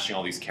 sort of mashing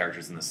all these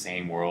characters in the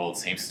same world,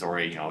 same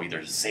story,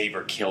 either save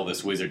or kill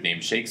this wizard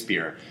named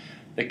Shakespeare,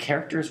 the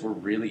characters were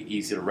really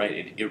easy to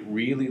write. It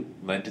really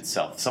lent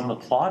itself. Some of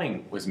the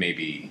plotting was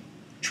maybe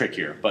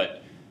trickier,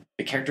 but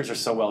the characters are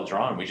so well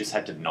drawn, we just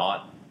had to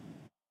not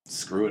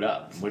screw it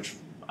up, which,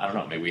 I don't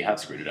know, maybe we have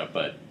screwed it up,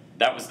 but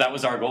that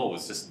was our goal.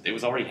 It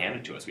was already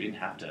handed to us. We didn't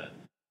have to,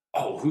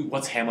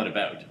 what's Hamlet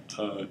about?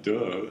 Duh.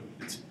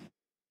 It's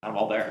kind of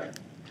all there.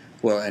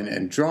 Well,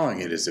 and drawing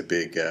it is a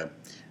big.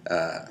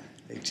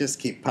 They just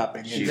keep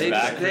popping in. She's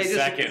back for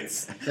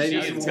seconds.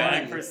 She's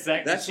back for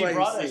seconds. That's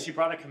why she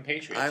brought a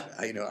compatriot.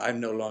 I'm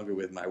no longer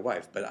with my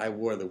wife, but I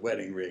wore the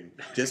wedding ring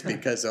just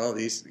because all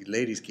these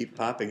ladies keep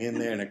popping in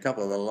there, and a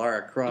couple of the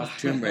Lara Croft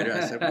Tomb Raider.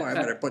 I said, boy, I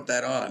better put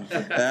that on. For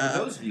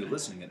those of you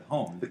listening at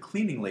home, the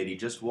cleaning lady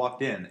just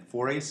walked in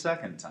for a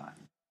second time.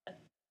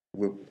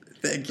 Well,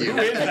 thank you. Who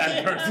is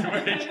that person?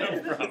 Where did it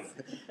come from?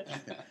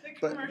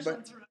 The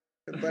commercials.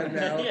 But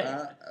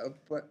now,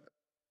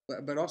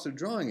 but also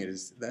drawing it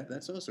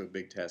that's also a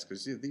big task,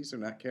 because these are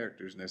not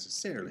characters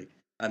necessarily.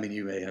 I mean,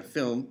 you may have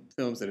films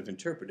that have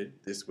interpreted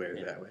this way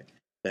or that way.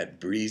 That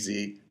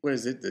breezy, what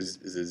is it? Is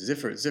it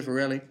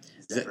Zeffirelli?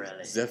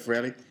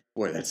 Zeffirelli.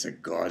 Boy, that's a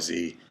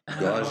gauzy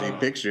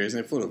picture, isn't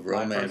it? Full of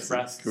romance.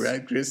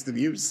 Correct, Kristen?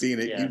 You've seen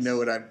it. Yes. You know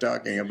what I'm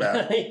talking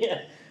about.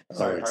 Yeah.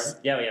 Sorry, it's-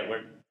 pardon? Yeah,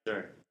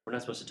 we're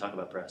not supposed to talk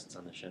about breasts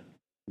on the show.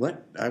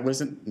 What? I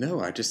wasn't. No,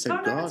 I just said Oh,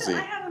 no, gauzy.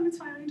 I have them. It's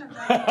fine. We can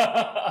talk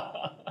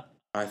about it.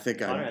 I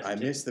think I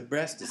missed the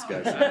breast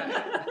discussion.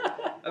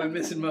 I've been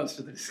missing most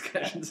of the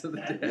discussions of the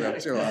day. Well,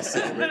 sure, I'll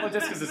say it. Well,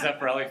 just because the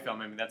Zeffirelli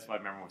film, that's what I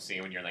remember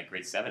seeing when you're in like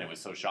grade 7. It was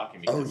so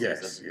shocking because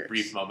there's a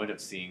brief moment of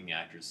seeing the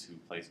actress who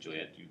plays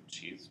Juliet.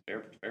 She's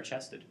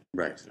bare-chested.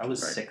 Right. I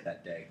was sick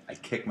that day. I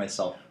kicked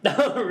myself.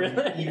 Oh,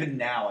 really? Even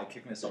now, I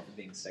kick myself for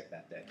being sick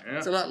that day.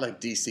 It's a lot like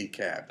DC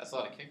Cab. That's a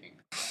lot of kicking.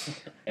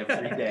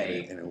 Every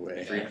day, in a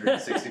way,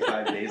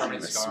 365 days in in a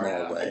a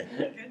small way.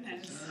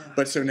 Goodness.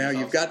 But so now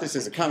you've got this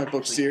as a comic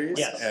book series,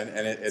 Yes. and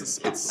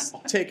it's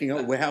taking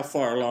over. How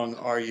far along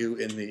are you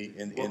in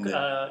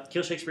the?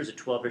 Kill Shakespeare is a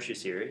 12-issue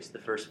series. The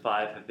first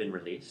 5 have been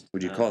released.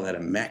 Would you call that a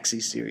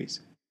maxi series?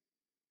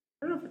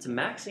 I don't know if it's a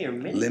maxi or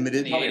mini.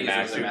 Limited? Probably The 80s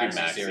Maxi was a would be Maxi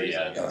Maxi, series,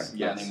 yeah. I guess.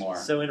 Yes. Not anymore.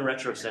 So in a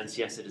retro sense,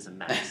 yes, it is a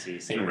maxi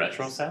series. In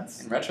retro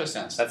sense? In retro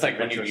sense. That's like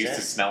when you Retro used to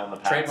sense. smell in the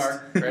past.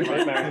 Trademark.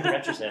 Trademark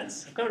retro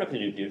sense. I'm coming up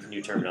with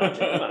new terminology.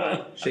 Come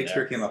on.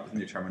 Shakespeare came up with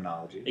new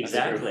terminology.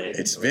 Exactly.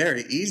 It's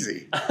very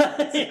easy.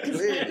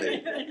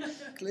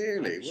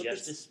 Clearly. Well,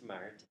 Just as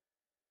smart.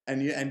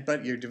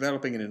 but you're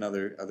developing it in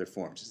other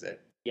forms. Is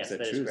that Yes, that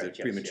that is true? correct, Is yes,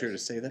 it premature yes.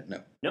 to say that?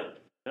 No.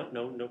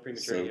 No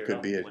premature So here it at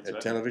could be all a whatsoever.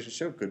 television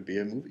show, could be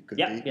a movie, could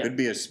Yeah. could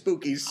be a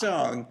spooky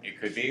song. It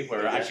could be.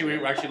 We're actually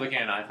looking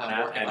at an iPhone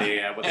app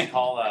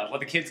and what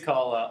the kids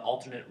call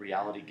alternate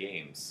reality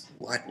games.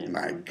 What?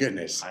 My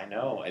goodness. I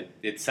know.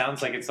 It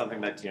sounds like it's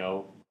something that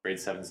grade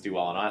 7s do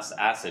well on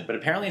acid, but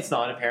apparently it's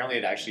not. Apparently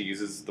it actually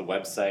uses the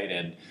website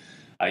and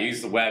you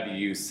use the web, you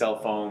use cell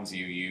phones,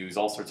 you use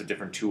all sorts of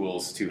different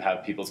tools to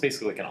have people. It's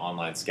basically like an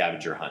online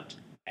scavenger hunt,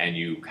 and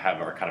you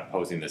are kind of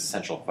posing this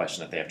central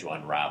question that they have to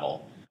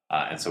unravel.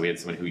 And so we had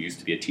someone who used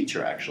to be a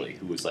teacher, actually,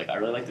 who was like, I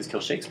really like this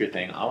Kill Shakespeare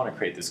thing. I want to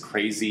create this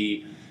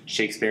crazy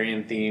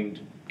Shakespearean-themed,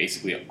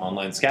 basically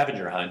online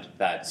scavenger hunt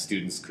that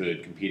students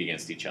could compete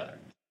against each other.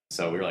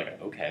 So we were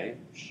like, okay,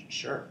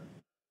 sure.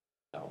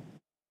 So,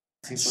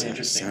 seems really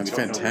interesting. Sounds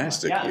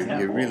fantastic. Yeah,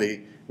 You're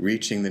really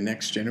reaching the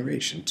next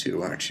generation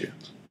too, aren't you?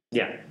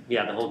 Yeah.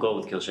 The whole goal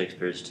with Kill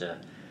Shakespeare is to,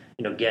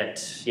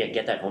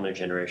 get that whole new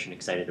generation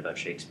excited about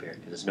Shakespeare,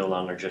 because it's no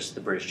longer just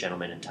the British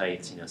gentleman in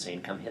tights,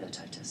 saying, "Come hither,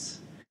 Titus."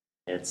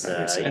 It's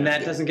and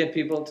that doesn't get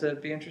people to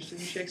be interested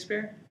in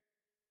Shakespeare.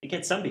 It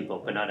gets some people,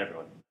 but not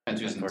everyone. And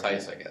who's in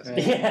tights, I guess.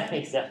 Yeah,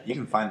 exactly. You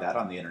can find that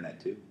on the internet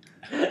too.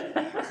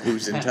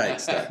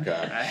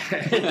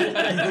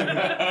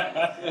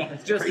 Who'sintights.com.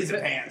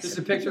 Just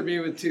a picture of me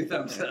with 2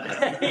 thumbs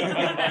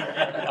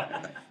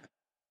up.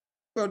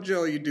 Well,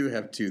 Joel, you do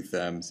have 2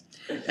 thumbs.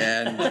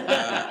 And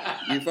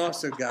you've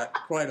also got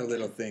quite a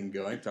little thing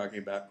going, talking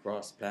about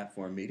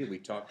cross-platform media. We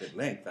talked at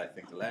length, I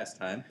think, the last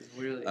time,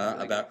 Really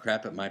about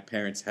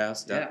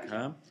crap@myparentshouse.com.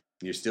 Yeah.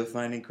 You're still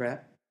finding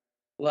crap?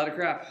 A lot of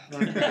crap.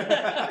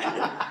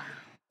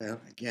 Well,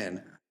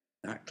 again,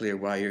 not clear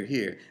why you're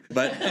here.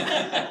 But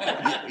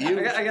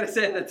I gotta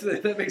say,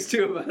 that makes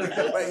 2 of us.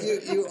 but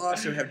you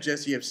also have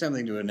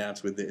something to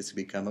announce with this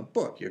become a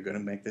book. You're going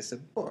to make this a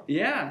book.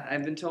 Yeah,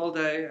 I've been told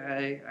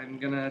I'm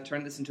gonna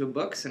turn this into a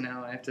book, so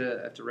now I have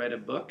to write a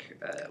book,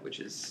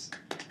 which is.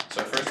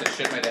 So first,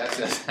 shit my dad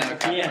says. I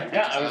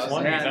was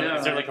wondering,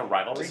 is there like a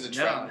rivalry? This is a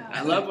No, trend.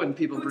 I love when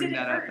people Who bring did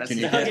it that up. first?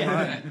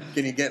 That's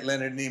Can you get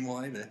Leonard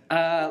Nimoy to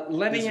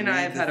Lenny just and I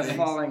read have the had a things?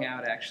 falling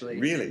out, actually.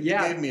 Really?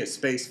 Yeah. He gave me a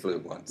space flu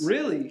once.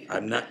 Really?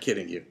 I'm not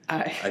kidding you.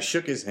 I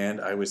shook his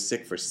hand. I was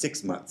sick for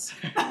 6 months.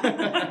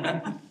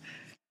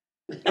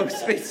 Oh,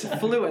 space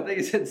flu. I think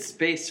he said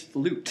space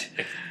flute.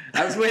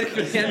 I was waiting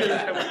for the end of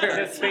that The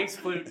word. space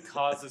flu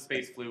caused the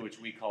space flu, which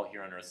we call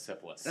here on Earth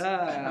syphilis.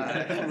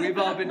 We've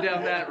all been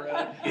down that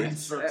road.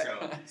 Insert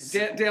joke.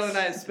 Dale and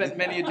I have spent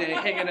many a day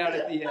hanging out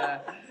at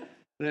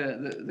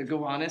the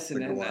Gowanus,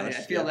 and The then Gowanus,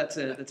 I feel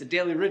yeah. that's a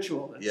daily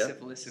ritual. That's Yep.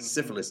 syphilis and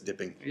Syphilis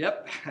dipping.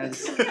 Yep,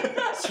 as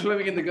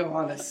swimming in the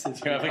Gowanus. Do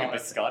you have like a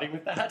biscotti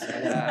with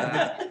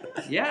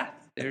that? Yeah,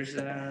 there's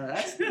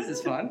this is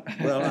fun.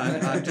 Well,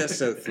 I'm just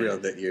so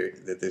thrilled that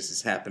this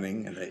is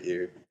happening and that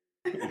you're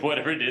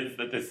Whatever it is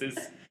that this is.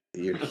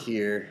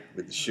 here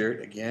with the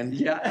shirt again.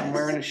 Yeah, I'm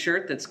wearing a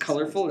shirt that's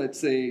colorful.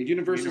 It's a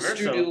Universal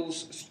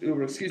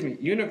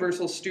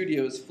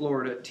Studios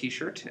Florida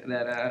T-shirt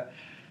that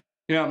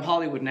I'm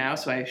Hollywood now,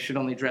 so I should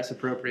only dress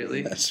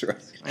appropriately. That's right.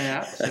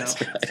 Yeah, so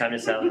That's right. It's time to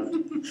sell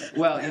them.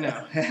 well,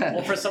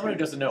 Well, for someone who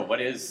doesn't know,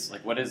 what is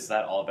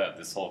that all about?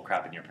 This whole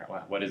crap in your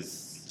parent. What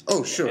is?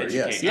 Oh, sure, Educate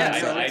yes. me. Yeah, I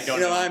don't I'm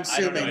know. I don't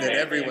assuming know that anything.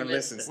 everyone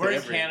listens to We're in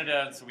every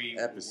Canada, and so we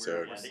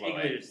episode. We're The slow.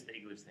 English thing.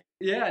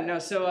 Yeah, no.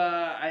 So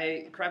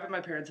I Crap at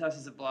My Parents' House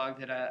is a blog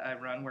that I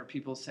run where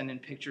people send in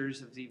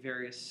pictures of the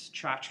various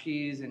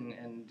tchotchkes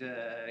and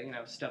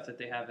stuff that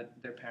they have at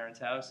their parents'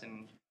 house,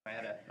 and I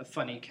had a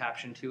funny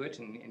caption to it,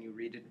 and you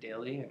read it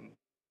daily. And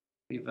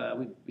we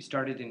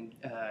started in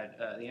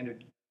the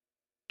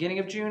beginning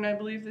of June, I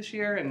believe, this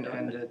year, and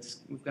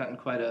we've gotten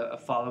quite a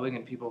following,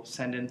 and people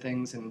send in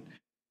things, and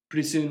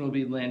pretty soon we'll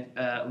be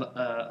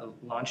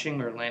launching.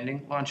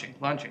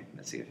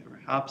 Let's see,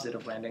 opposite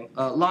of landing.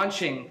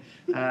 Launching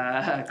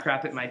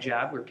Crap at My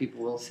Job, where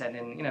people will send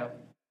in,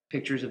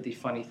 pictures of the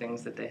funny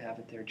things that they have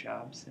at their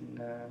jobs, and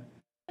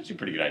That's a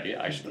pretty good idea,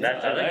 actually.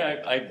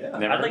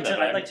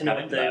 I'd like to know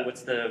what's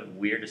what's the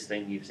weirdest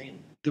thing you've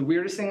seen. the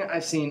weirdest thing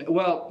I've seen.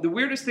 Well, the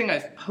weirdest thing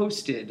I've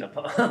posted.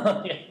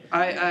 I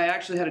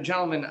actually had a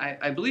gentleman,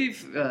 I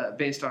believe,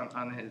 based on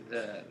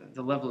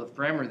the level of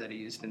grammar that he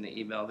used in the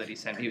email that he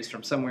sent. He was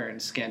from somewhere in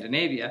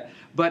Scandinavia,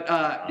 but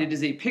it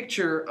is a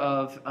picture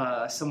of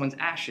someone's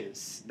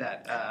ashes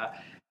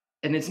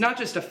and it's not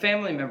just a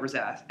family member's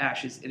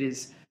ashes. It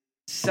is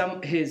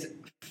his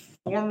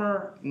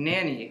former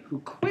nanny who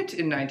quit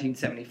in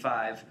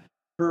 1975.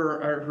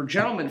 Her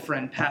gentleman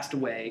friend passed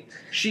away.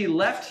 She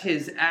left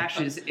his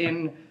ashes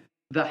in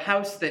the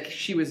house that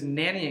she was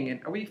nannying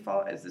in. Are we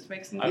following? Does this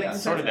make sense? I'm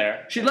sort of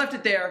there. She left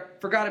it there,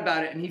 forgot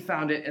about it, and he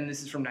found it, and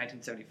this is from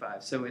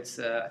 1975. So it's,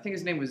 I think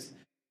his name was,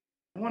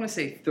 I want to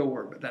say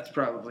Thor, but that's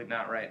probably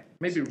not right.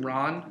 Maybe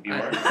Ron.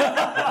 Bjorn.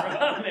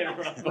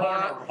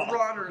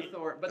 Ron or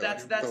Thor. But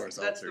that's Thor's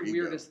the alter ego.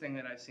 weirdest thing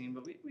that I've seen.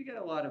 But we get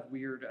a lot of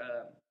weird,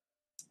 a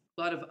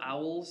lot of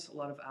owls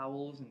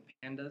and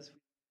pandas.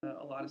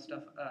 A lot of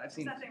stuff I've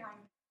seen. There's nothing wrong.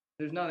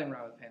 There's nothing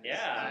wrong with pandas.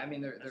 Yeah, I mean,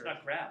 that's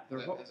not crap. they're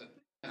Has it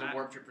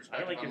warped your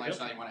perspective like on your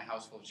lifestyle? filter. You want a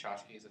house full of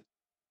tchotchkes?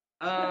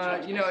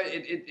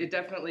 it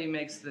definitely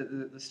makes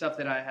the stuff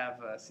that I have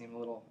seem a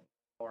little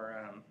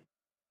more.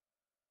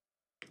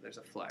 There's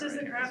a fly. Does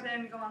right the here. crap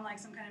then go on like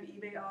some kind of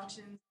eBay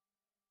auction?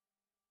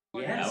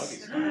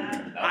 Yes.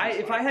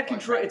 If I had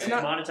control, it's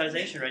not.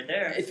 monetization right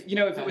there. If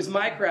it was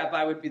my crap,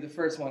 I would be the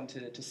first one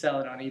to sell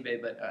it on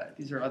eBay. But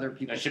these are other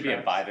people's. There should be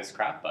a buy this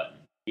crap button.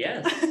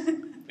 Yes.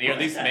 You at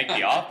least make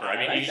the offer.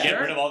 I mean, you get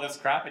rid of all this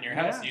crap in your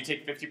house. Yeah. You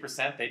take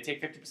 50%. They take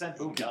 50%.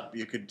 Boom, done.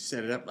 You could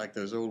set it up like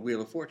those old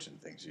Wheel of Fortune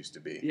things used to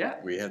be. Yeah.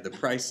 We had the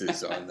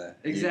prices on the...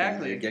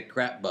 Exactly. You get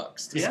crap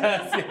bucks.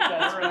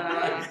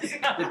 Yeah.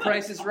 The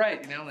price is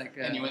right.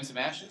 And you win some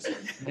ashes.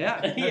 Yeah.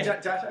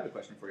 Josh, I have a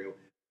question for you.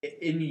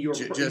 In your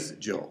Just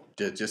Joel.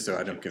 Just so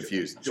I don't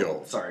confuse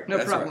Joel. Sorry. No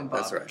That's problem, right, Bob.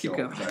 that's right. Keep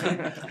Joel. going.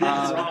 It's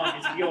wrong.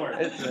 It's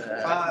yours.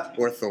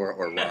 Or Thor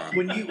or Ron.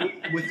 When you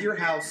with your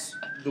house,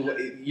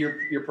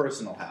 your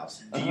personal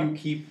house, do you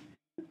keep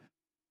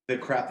the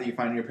crap that you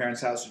find in your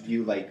parents' house? Or do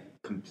you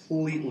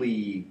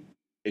completely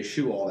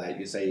eschew all that?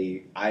 You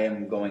say, I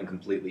am going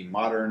completely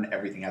modern.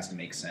 Everything has to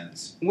make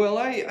sense. Well,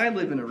 I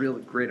live in a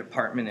really great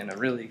apartment in a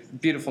really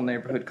beautiful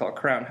neighborhood called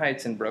Crown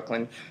Heights in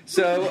Brooklyn.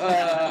 So,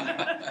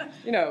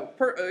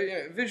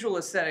 visual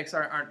aesthetics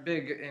aren't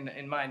big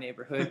in my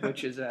neighborhood,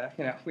 which is,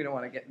 we don't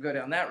want to go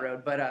down that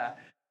road. But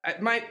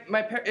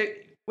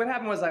what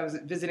happened was I was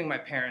visiting my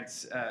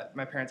parents'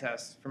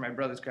 house for my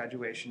brother's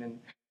graduation, and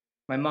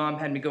my mom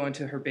had me go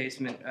into her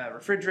basement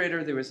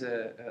refrigerator. There was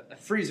a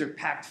freezer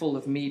packed full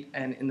of meat,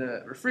 and in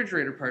the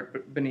refrigerator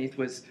part beneath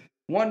was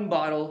one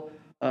bottle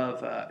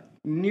of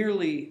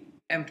nearly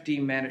empty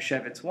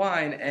Manischewitz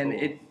wine, and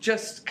it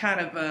just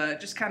kind of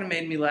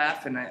made me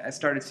laugh, and I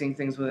started seeing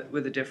things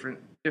with a different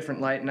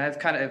light. And I've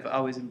kind of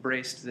always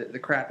embraced the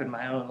crap in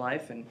my own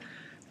life, and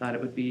thought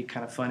it would be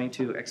kind of funny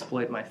to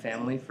exploit my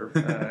family for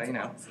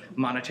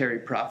monetary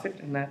profit,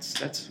 and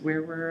that's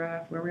where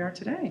we are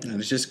today. And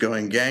it's just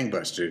going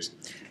gangbusters.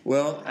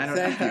 Well,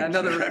 thank you.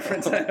 Another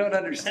reference I don't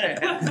understand.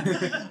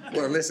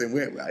 Well, listen,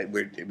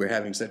 we're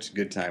having such a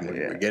good time.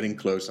 We're getting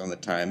close on the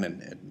time,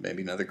 and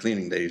maybe another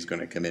cleaning day is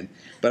going to come in.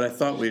 But I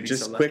thought we'd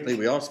just quickly,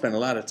 we all spent a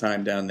lot of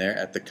time down there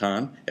at the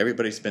con.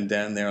 Everybody's been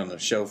down there on the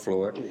show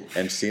floor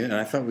and seen it, and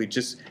I thought we'd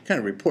just kind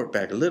of report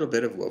back a little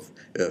bit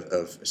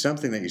of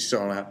something that you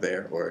saw out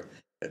there, or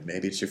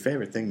maybe it's your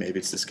favorite thing, maybe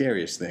it's the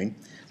scariest thing.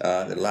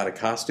 A lot of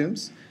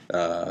costumes,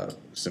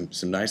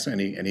 some nice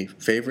ones. Any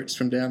favorites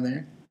from down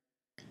there?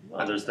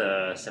 Well, there's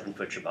the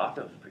 7-foot Chewbacca.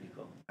 It was pretty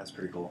cool. That's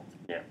pretty cool.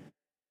 Yeah.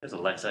 There's a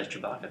life-size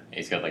Chewbacca.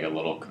 He's got a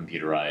little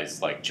computerized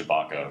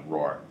Chewbacca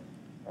roar.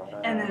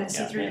 And then a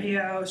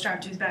C-3PO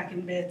strapped to his back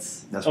in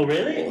bits. Oh,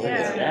 really? Cool.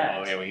 Yeah.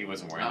 Oh, yeah, well, he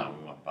wasn't wearing that when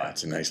we went by.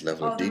 That's a nice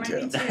level Oh, of there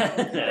detail. might be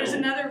two. There's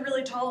another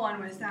really tall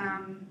one with,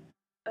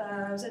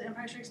 was it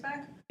Empire Strikes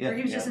Back? Yeah. Where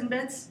he was just in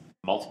bits.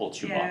 Multiple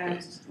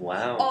Chewbaccas.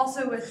 Wow.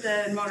 Also with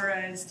the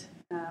motorized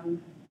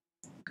And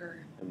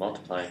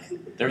multiplying.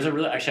 There's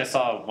I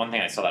saw one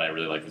thing I saw that I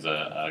really liked was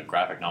a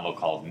graphic novel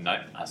called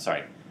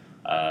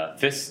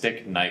Fist,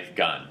 Stick, Knife,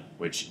 Gun,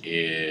 which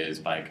is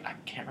by, I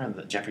can't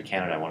remember, Jeffrey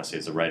Canada, I want to say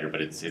is the writer,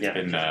 but it's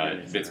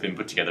been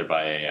put together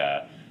by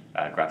a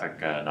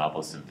graphic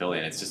novelist in Philly,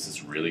 and it's just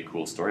this really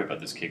cool story about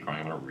this kid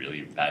growing up in a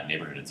really bad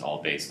neighborhood. It's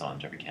all based on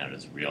Jeffrey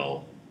Canada's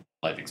real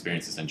life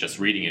experiences, and just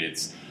reading it,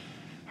 it's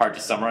hard to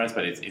summarize,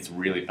 but it's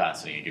really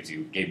fascinating.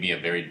 It gave me a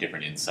very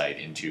different insight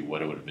into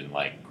what it would have been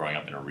like growing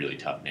up in a really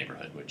tough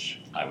neighborhood,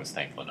 which I was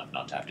thankful enough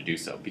not to have to do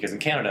so. Because in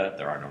Canada,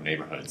 there are no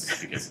neighborhoods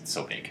because it's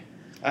so big.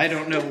 I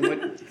don't know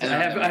what. I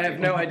have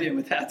no idea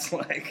what that's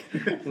like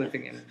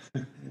living in.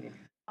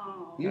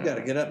 Oh. You got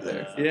to get up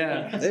there.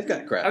 Yeah. They've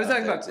got crap. I was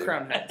talking out about there, too.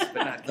 Crown Heights,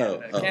 but not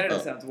Canada. Canada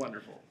sounds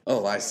wonderful.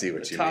 Oh, I see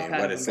what The you top mean.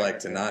 half What of it's like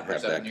to America. not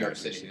have that New York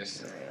coverage. City.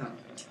 Just,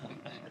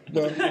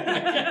 Well,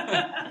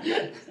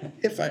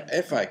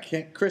 if I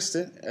can't,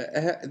 Kristen,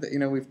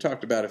 we've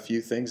talked about a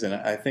few things, and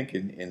I think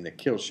in the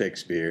Kill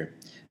Shakespeare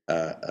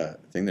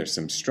thing, there's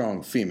some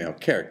strong female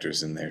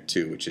characters in there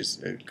too, which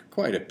is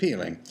quite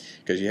appealing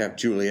because you have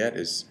Juliet,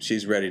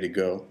 she's ready to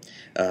go.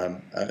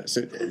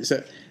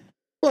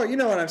 Well, you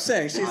know what I'm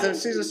saying. She's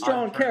a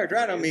strong character.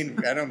 I don't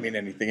mean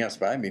anything else,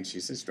 but I mean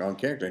she's a strong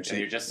character. And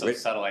you're just so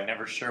subtle. I'm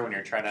never sure when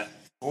you're trying to.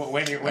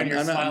 When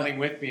you're smiling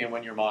with me and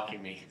when you're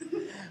mocking me.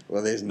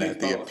 Well, isn't that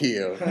the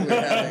appeal?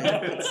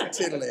 It's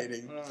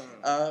titillating.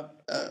 Why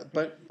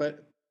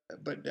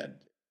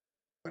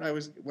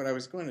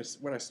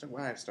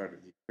I started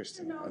with you,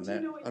 Kristen, on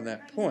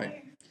that point.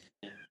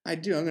 I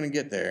do. I'm going to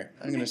get there.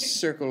 I'm going to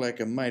circle like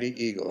a mighty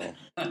eagle,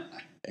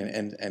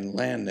 and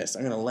land this.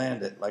 I'm going to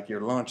land it like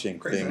you're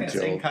launching thing,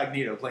 Joel.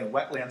 Incognito playing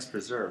Wetlands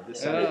Preserve.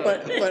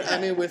 But I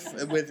mean,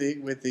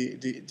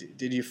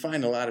 did you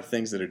find a lot of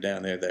things that are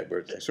down there that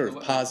were sort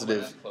of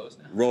positive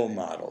role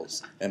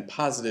models and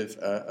positive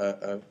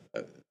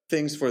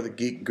things for the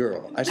Geek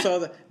Girl? I saw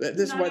that.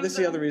 This is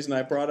the other reason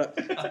I brought up,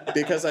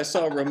 because I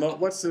saw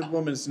what's the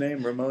woman's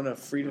name? Ramona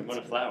Freedom.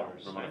 Ramona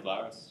Flowers. Ramona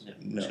Flowers. Yeah.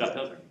 No. Scott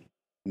Pilgrim.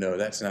 No,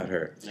 that's not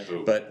her.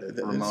 No. But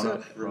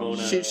Ramona.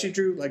 She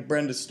drew like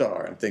Brenda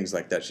Starr and things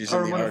like that. She's in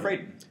Ramona the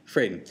art.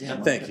 Frayden.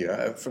 Yeah, thank you.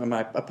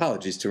 My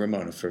apologies to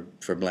Ramona for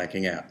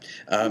blanking out.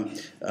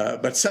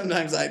 But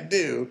sometimes I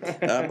do.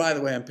 By the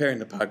way, I'm pairing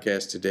the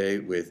podcast today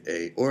with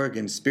a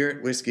Oregon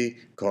spirit whiskey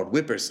called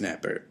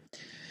Whippersnapper.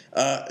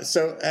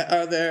 So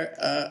are there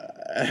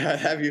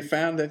Have you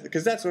found that?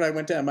 Because that's what I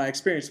went down. My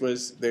experience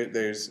was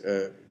there's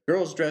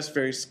girls dressed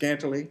very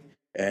scantily,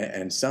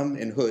 and some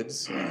in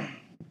hoods.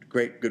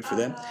 Great, good for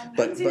them.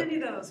 Haven't seen any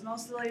of those.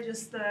 Mostly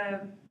just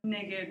the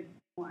naked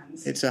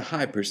ones. It's a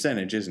high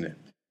percentage, isn't it?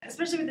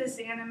 Especially with this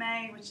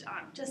anime, which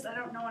I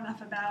don't know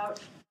enough about.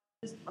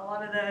 Just a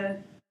lot of the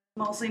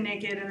mostly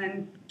naked and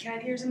then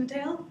cat ears in the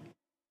tail.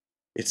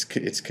 It's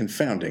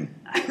confounding.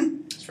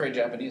 It's very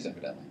Japanese,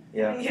 evidently.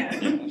 Yeah.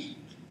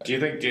 Do you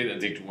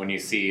think when you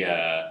see,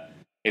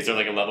 is there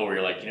like a level where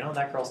you're like,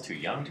 that girl's too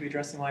young to be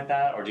dressing like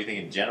that? Or do you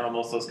think in general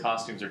most of those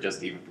costumes are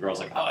just even girls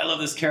like, oh, I love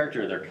this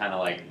character, they're kind of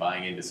like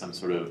buying into some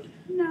sort of...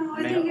 No,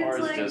 I think it's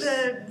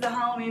like the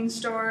Halloween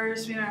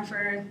stores,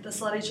 for the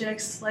slutty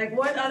chicks. Like,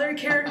 what other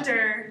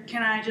character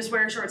can I just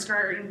wear a short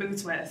skirt and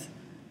boots with?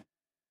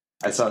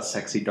 I saw a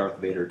sexy Darth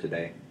Vader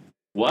today.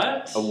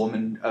 What? A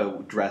woman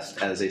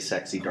dressed as a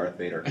sexy Darth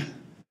Vader.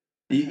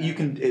 You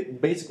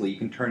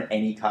can turn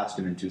any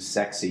costume into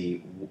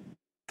sexy,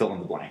 fill in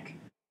the blank.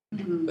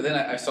 Mm-hmm. But then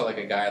I saw like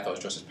a guy I thought was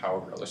dressed as Power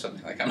Girl or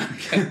something. Like, I'm not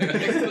kidding.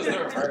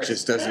 It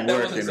just doesn't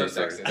work in so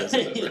reverse.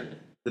 sexy.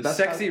 The best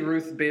Sexy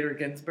Ruth Bader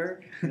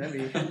Ginsburg. That'd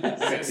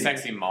be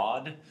Sexy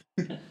Maud.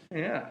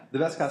 yeah. The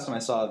best costume I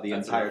saw the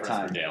That's entire a reference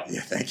time. for Dale.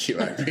 Yeah, thank you.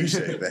 I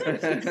appreciate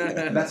that.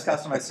 The best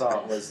costume I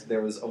saw was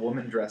there was a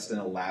woman dressed in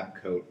a lab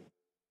coat,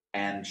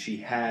 and she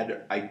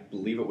had, I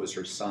believe it was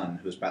her son,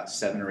 who was about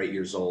 7 or 8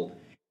 years old,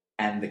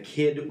 and the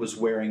kid was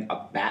wearing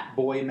a Bat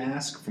Boy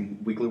mask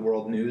from Weekly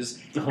World News,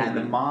 and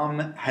the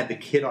mom had the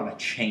kid on a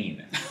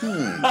chain. It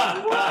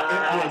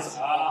was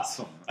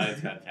awesome. That is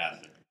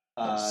fantastic.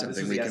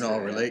 Something we can all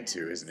relate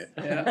to, isn't it?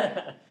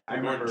 Yeah. I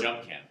remember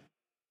Jump Camp.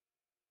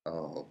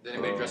 Oh. Did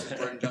anybody dress as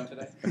Gordon Jump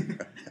today?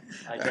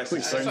 I dress We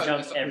as saw-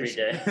 Gordon Jump every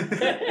day.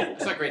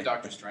 It's like great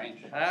Doctor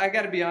Strange. I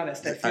got to be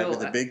honest. I feel With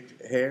the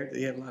big hair?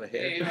 He had a lot of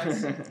hair. Yeah,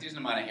 it's a decent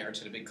amount of hair.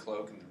 It's a big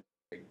cloak and a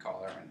big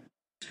collar, and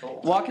it's cool.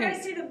 Did you walking.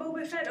 guys see the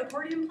Boba Fett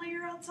accordion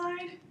player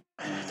outside?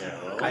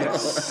 No. I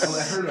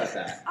heard about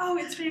that. Oh,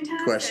 it's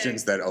fantastic.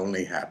 Questions that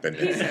only happen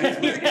He's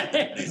at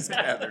wearing, these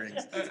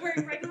gatherings. he's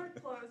wearing regular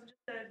clothes,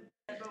 just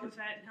a Boba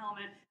Fett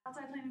helmet,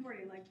 outside playing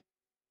accordion, like.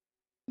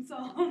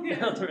 So,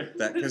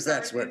 Because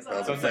that's what So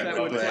Boba Fett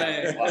would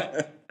play.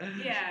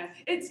 Yeah,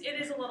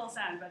 it is a little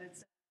sad, but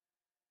it's.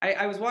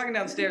 I was walking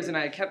downstairs and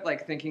I kept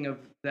thinking of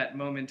that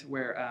moment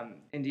where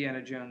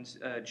Indiana Jones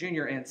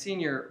Jr. and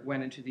Sr.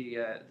 went into the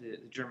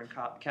German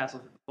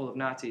castle full of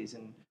Nazis,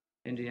 and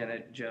Indiana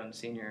Jones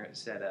Sr.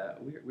 said,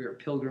 we are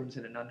pilgrims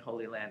in an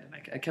unholy land. And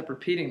I kept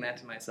repeating that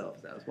to myself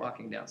as I was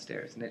walking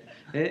downstairs. And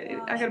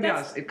I gotta be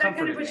honest, it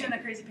comforted That kind of puts me. you in the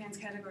crazy pants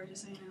category,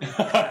 just so you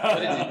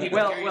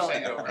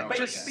know.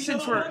 But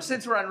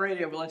since we're on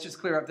radio, well, let's just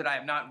clear up that I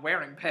am not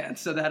wearing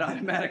pants, so that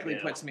automatically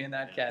puts me in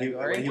that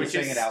category. He was Which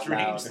saying is it out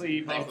loud.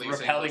 strangely both Thankfully, you're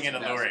saying repelling close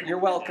and to alluring. You're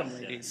welcome,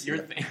 ladies.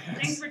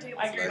 Thanks for table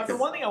But service. the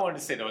one thing I wanted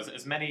to say though is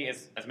as many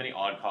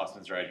odd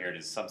costumes right here, it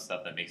is some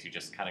stuff that makes you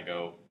just kind of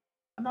go,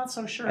 I'm not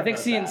so sure. I think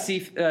about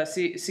that.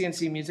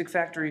 CNC Music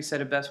Factory said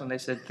it best when they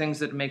said things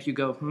that make you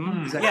go,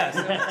 Is that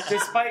Yes,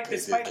 despite the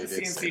They did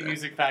say CNC that.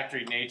 Music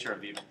Factory nature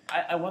of the,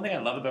 one thing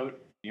I love about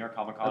New York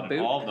Comic Con A and boot?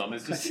 all of them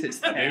is What's just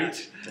his a name?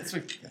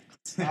 boot.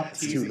 Stop It's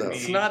too teasing low. me.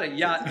 It's not a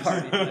yacht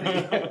party, buddy.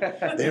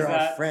 They're our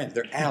that- friends.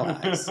 They're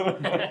allies.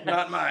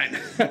 Not mine.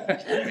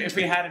 If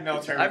we had a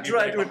military, I've we'd be tried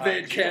right to behind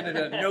invade you.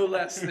 Canada no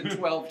less than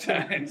 12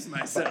 times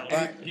myself.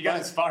 You got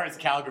as far as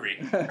Calgary.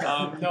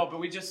 No, but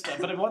we just.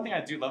 But one thing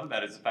I do love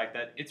about it is the fact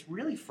that it's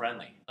really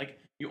friendly. Like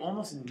you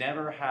almost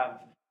never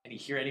have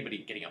hear anybody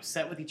getting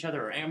upset with each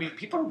other. I mean,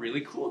 people are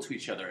really cool to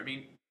each other. I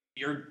mean,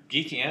 you're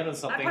geeking out on I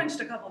something. punched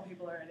a couple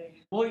people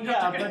already. Well,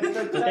 yeah,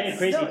 but they had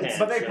crazy pants.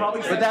 But they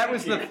probably. But that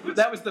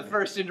was the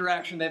first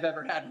interaction they've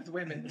ever had with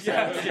women. So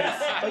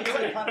But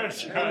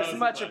you know, it's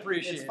much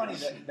appreciated. It's funny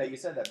that you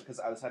said that because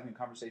I was having a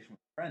conversation with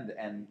a friend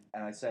and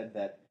I said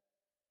that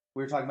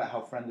we were talking about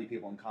how friendly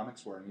people in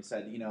comics were, and we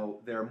said,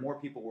 there are more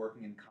people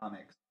working in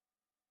comics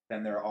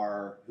than there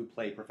are who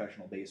play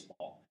professional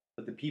baseball.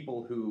 But the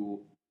people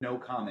who know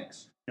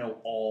comics know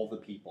all the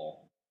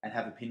people and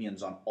have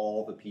opinions on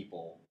all the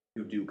people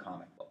who do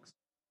comic books.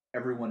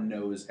 Everyone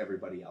knows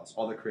everybody else.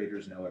 All the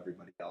creators know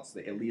everybody else,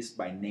 they, at least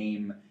by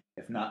name,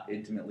 if not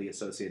intimately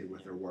associated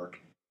with their work.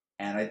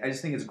 And I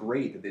just think it's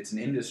great that it's an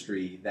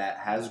industry that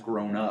has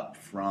grown up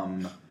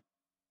from,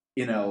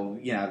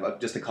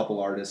 just a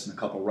couple artists and a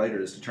couple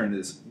writers to turn into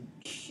this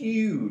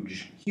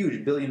huge,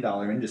 huge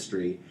billion-dollar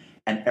industry.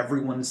 And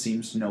everyone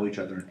seems to know each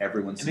other, and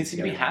everyone seems And they seem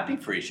to be happy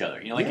for each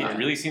other. It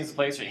really seems the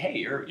place where, hey,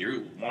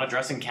 you want to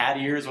dress in cat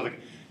ears, or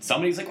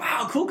somebody's like,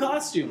 wow, cool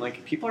costume.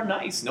 Like, people are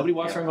nice. Nobody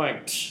walks around going,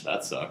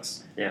 that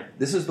sucks. Yeah.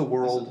 This is the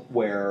world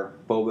where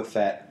Boba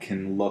Fett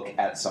can look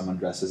at someone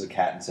dressed as a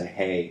cat and say,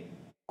 hey,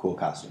 cool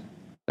costume.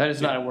 That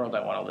is not a world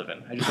I want to live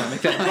in. I just want to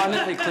make that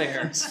abundantly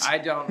clear. I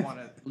don't want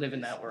to live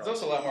in that world.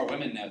 There's also a lot more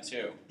women now,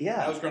 too.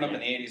 Yeah. I was growing up in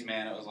the 80s,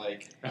 man. It was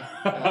like... The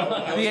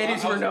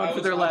 80s were known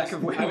for their lack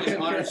of women. I was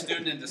an honor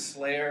student into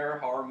Slayer,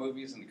 horror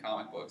movies, and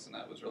comic books, and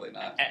that was really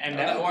not... And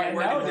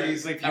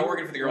nowadays, like, now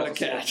working for the girls at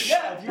catch.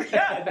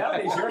 Yeah,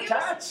 nowadays you're a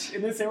catch.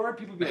 In this era,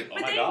 people be like, oh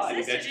But my they god,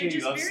 he's existed. educated, he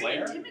It's loves just very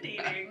Slayer.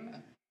 intimidating.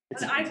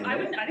 It's I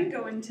intimidating. didn't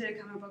go into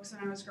comic books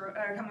when I was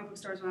comic book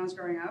stores when I was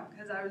growing up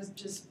because I was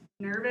just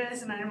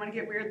nervous and I didn't want to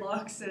get weird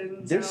looks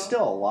and There's so.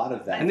 still a lot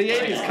of that. In the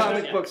 80s, Yeah.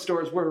 comic book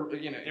stores were,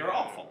 They were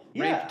awful.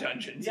 rape Yeah.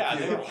 dungeons. Yeah,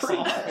 they were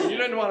awful. You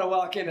didn't want to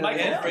walk in and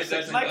Michael does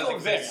Vick.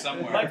 exist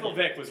somewhere. Michael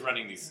Vick was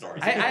running these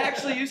stores. I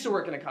actually used to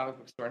work in a comic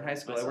book store in high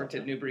school. I worked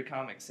at Newbury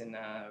Comics in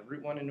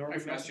Route 1 in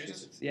Norwood, from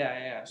Massachusetts?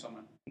 Yeah.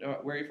 Someone.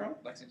 Where are you from?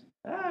 Lexington.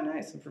 Ah,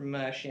 nice. I'm from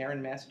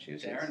Sharon,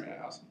 Massachusetts. Sharon,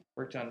 awesome.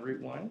 Worked on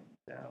Route 1.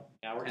 So.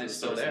 Yeah, we're And it's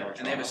still there.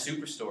 And they have a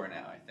superstore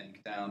now, I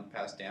think, down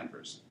past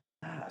Danvers.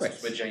 Ah, Which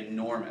is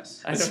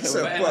ginormous. I don't know.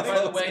 So, And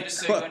by the way, just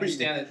so you well,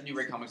 understand that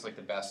Newbury Comics like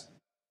the best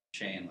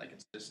chain. Like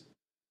it's just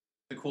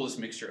the coolest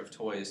mixture of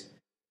toys.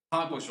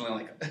 Comic books are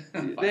only like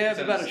They have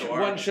 5% about of the store.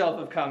 one shelf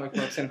of comic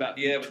books and about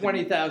Yeah, but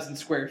 20,000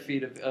 square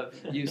feet of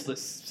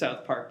useless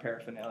South Park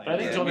paraphernalia. But I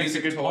think Yeah, Joel makes a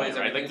music, good point, toys,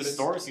 right? Like the everything.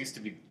 stores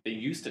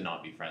used to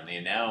not be friendly,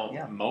 and now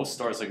Yeah. most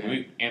stores, like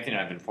Anthony and I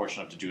have been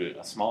fortunate enough to do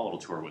a small little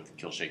tour with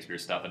Kill Shakespeare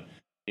stuff, and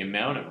the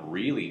amount of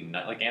really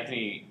like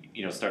Anthony,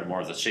 started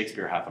more as the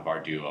Shakespeare half of our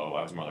duo.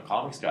 I was more the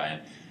comics guy,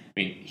 and I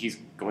mean, he's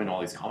going to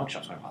all these comic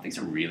shops, going, "Wow, these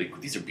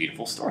are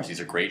beautiful stores. These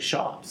are great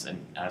shops."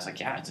 And I was like,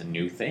 "Yeah, it's a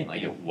new thing.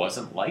 Like it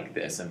wasn't like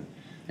this." And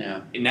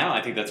now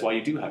I think that's why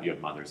you have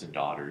mothers and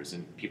daughters,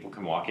 and people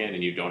can walk in,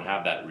 and you don't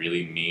have that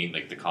really mean,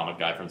 like the comic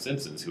guy from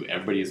Simpsons, who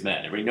everybody has met,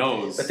 everybody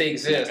knows. But they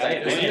exist.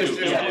 They do.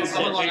 There's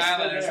on Long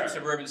Island, They're there's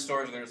suburban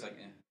stores, and there's like,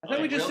 I thought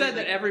we just Really? said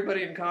that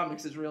everybody in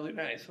comics is really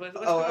nice. What's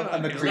going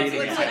I'm on? a here? creative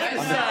Let's guy.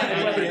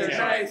 decide whether they're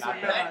nice or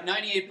not.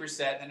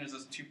 98%, and there's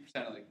those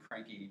 2% of like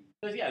cranky,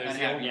 There's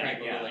unhappy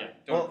people who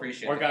like, don't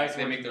appreciate Or it. guys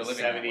They who make worked their in the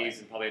living that way. 70s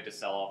and probably had to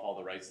sell off all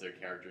the rights to their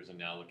characters, and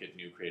now look at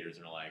new creators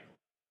and are like,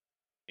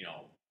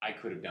 I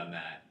could have done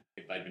that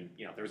if I'd been,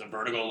 if there was a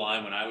Vertigo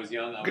line when I was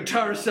young. I would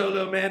Guitar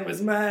solo man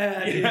was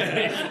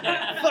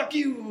mad. Fuck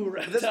you,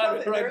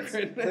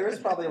 There is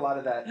probably a lot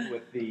of that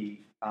with the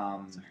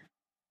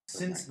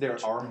since there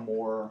are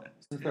more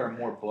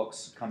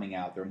books coming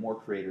out, there are more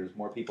creators,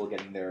 more people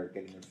getting their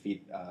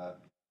feet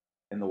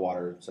in the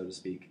water, so to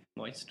speak.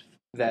 Moist.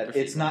 That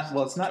it's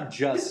not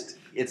just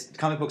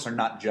comic books are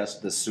not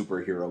just the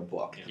superhero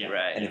book. Yeah.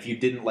 Right. And if you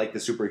didn't like the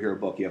superhero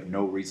book, you have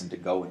no reason to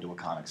go into a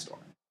comic store.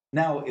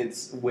 Now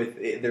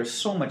there's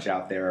so much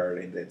out there.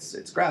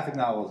 It's graphic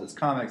novels, it's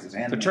comics, it's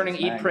anime. They're turning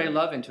it's Eat, manga. Pray,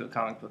 Love into a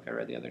comic book I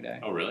read the other day.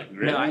 Oh, really?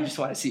 No, I just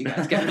want to see you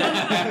guys get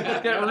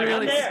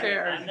really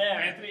scared.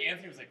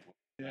 Anthony was like,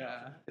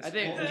 Yeah. I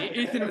think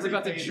Ethan was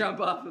about to jump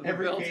off of the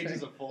Every building. page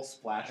is a full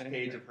splash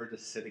page of her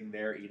just sitting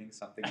there eating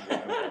something in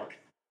a book.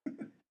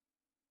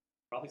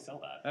 probably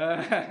sell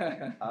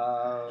that.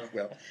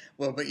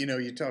 Well, but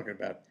you're talking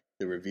about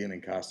the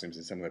revealing costumes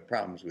and some of the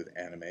problems with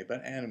anime,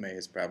 but anime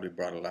has probably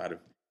brought a lot of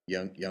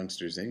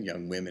youngsters in,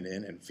 young women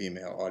in, and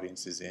female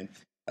audiences in.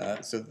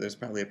 So there's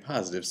probably a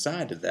positive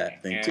side to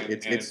that thing too.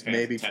 It's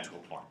maybe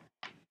tentacle porn.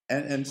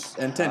 and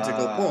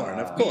tentacle porn,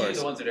 of We're course.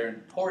 the ones that are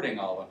importing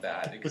all of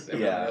that because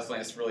that's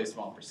only a really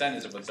small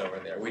percentage of what's over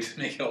there. We just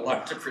make it a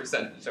larger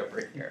percentage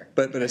over here.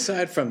 But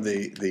aside from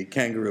the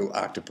kangaroo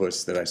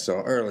octopus that I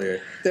saw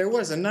earlier, there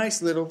was a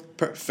nice little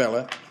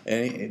fella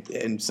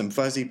in some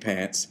fuzzy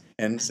pants,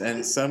 and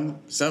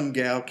some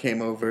gal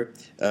came over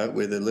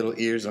with the little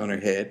ears on her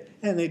head,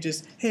 and they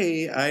just,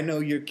 hey, I know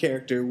your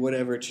character,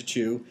 whatever,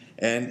 choo-choo,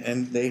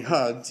 and they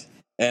hugged,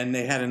 and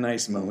they had a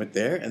nice moment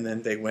there, and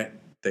then they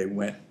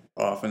went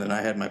off, and then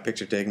I had my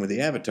picture taken with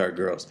the Avatar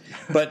girls.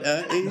 But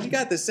you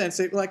got the sense,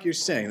 that, like you're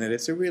saying, that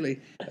it's a really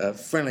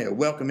friendly, a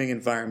welcoming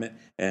environment,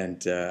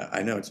 and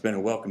I know it's been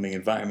a welcoming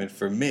environment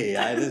for me.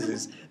 This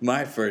is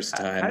my first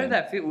time. How did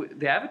that feel?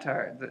 The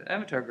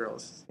Avatar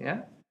girls,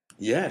 yeah?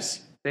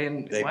 Yes. They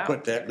wow.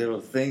 put that little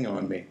thing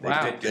on me.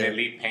 Wow. Did they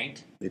leave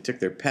paint? They took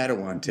their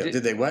Padawan tail.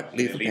 Did they what? Did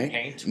Leave they leave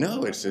paint?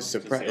 No, it's a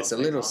surprise. It's a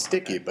little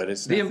sticky, but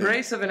it's The nothing.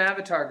 embrace of an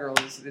Avatar girl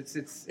is it's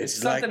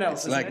something else.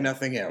 It's isn't like it?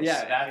 nothing else.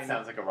 Yeah. That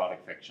sounds like erotic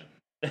fiction.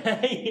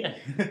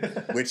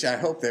 Which I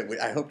hope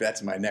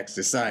that's my next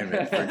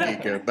assignment for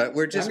Geek Girl. But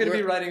we're just I'm going to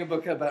be writing a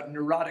book about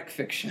neurotic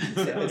fiction.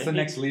 It's the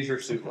next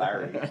Leisure Suit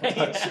Larry.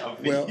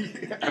 Well,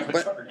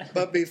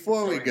 but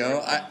before we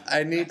go,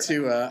 I need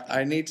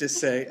to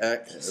say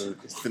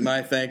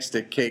my thanks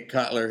to Kate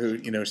Kotler,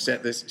 who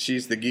set this.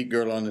 She's the Geek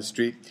Girl on the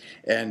street,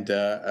 and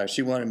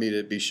she wanted me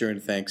to be sure to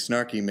thank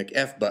Snarky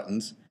McF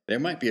Buttons. There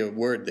might be a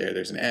word there.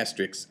 There's an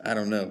asterisk. I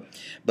don't know,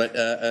 but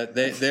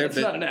they're It's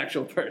not an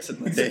actual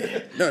person.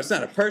 no, it's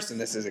not a person.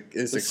 This is a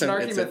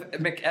Snarky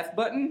McF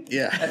button.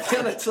 Yeah, I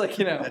feel it's like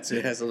it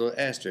has a little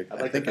asterisk.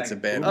 I think it's a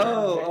bad word.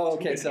 Oh,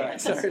 okay. Sorry.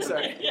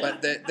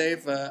 But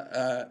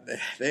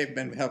they've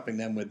been helping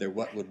them with their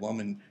what would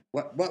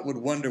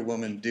Wonder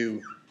Woman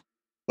do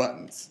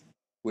buttons.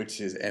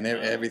 which is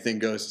everything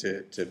goes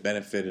to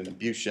benefit an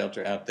abuse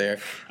shelter out there.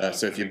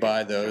 So if you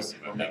buy those,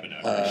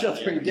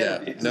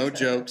 no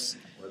jokes.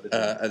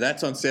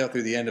 That's on sale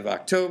through the end of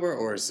October,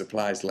 or as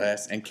supplies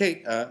last. And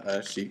Kate,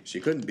 she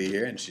couldn't be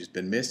here, and she's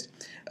been missed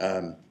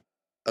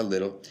a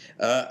little,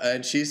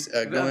 and she's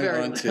going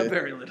on to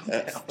very little.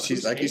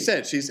 She's like you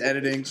said, she's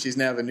editing. She's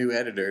now the new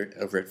editor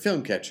over at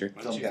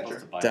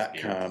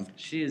Filmcatcher.com.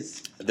 She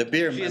is the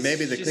beer.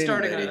 Maybe the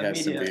cleaning lady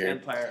has some beer.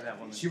 Empire, that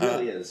woman. She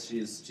really is.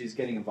 She's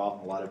getting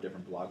involved in a lot of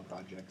different blog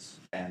projects,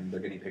 and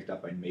they're getting picked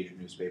up by major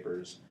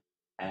newspapers.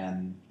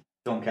 And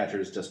Filmcatcher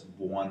is just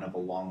one of a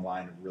long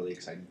line of really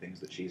exciting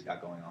things that she's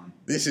got going on.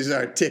 This is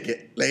our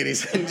ticket,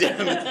 ladies and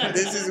gentlemen.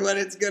 This is what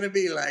it's going to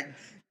be like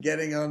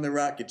getting on the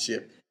rocket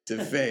ship to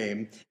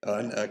fame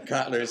on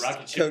Kotler's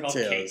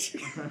coattails.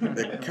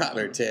 The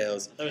Kotler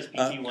Tales. That was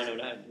PT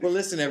 109. Well,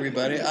 listen,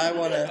 everybody. I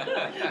want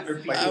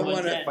to.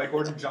 By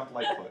Gordon Jump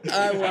Lightfoot.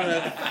 I want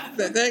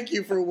to thank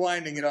you for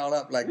winding it all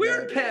up like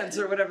Weird that. pants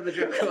or whatever the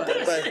joke was.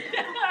 But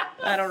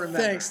I don't remember.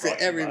 thanks to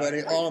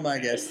everybody, all of my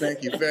guests.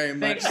 Thank you very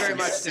much. Thank you very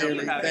much, Dale,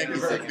 for having Thank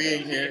you us. for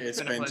being here.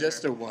 It's been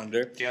just a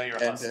wonder. Dale, your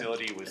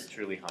hostility was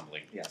truly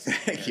humbling. Yes.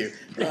 Thank you.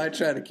 Well, I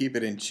try to keep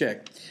it in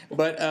check.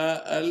 But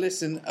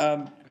listen,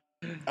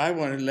 I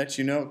want to let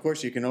you know, of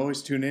course, you can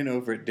always tune in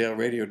over at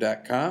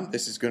DaleRadio.com.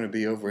 This is going to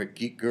be over at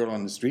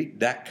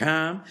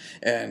GeekGirlOnTheStreet.com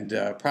and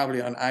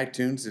probably on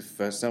iTunes if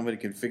somebody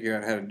can figure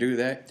out how to do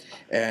that.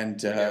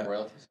 And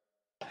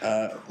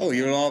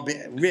you'll all be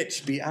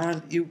rich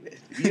beyond you.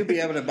 You'll be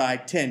able to buy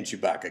 10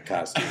 Chewbacca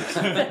costumes.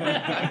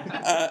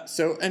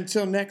 So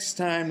until next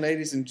time,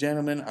 ladies and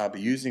gentlemen, I'll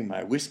be using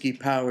my whiskey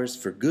powers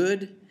for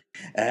good.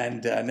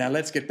 And now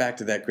let's get back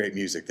to that great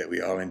music that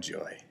we all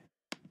enjoy.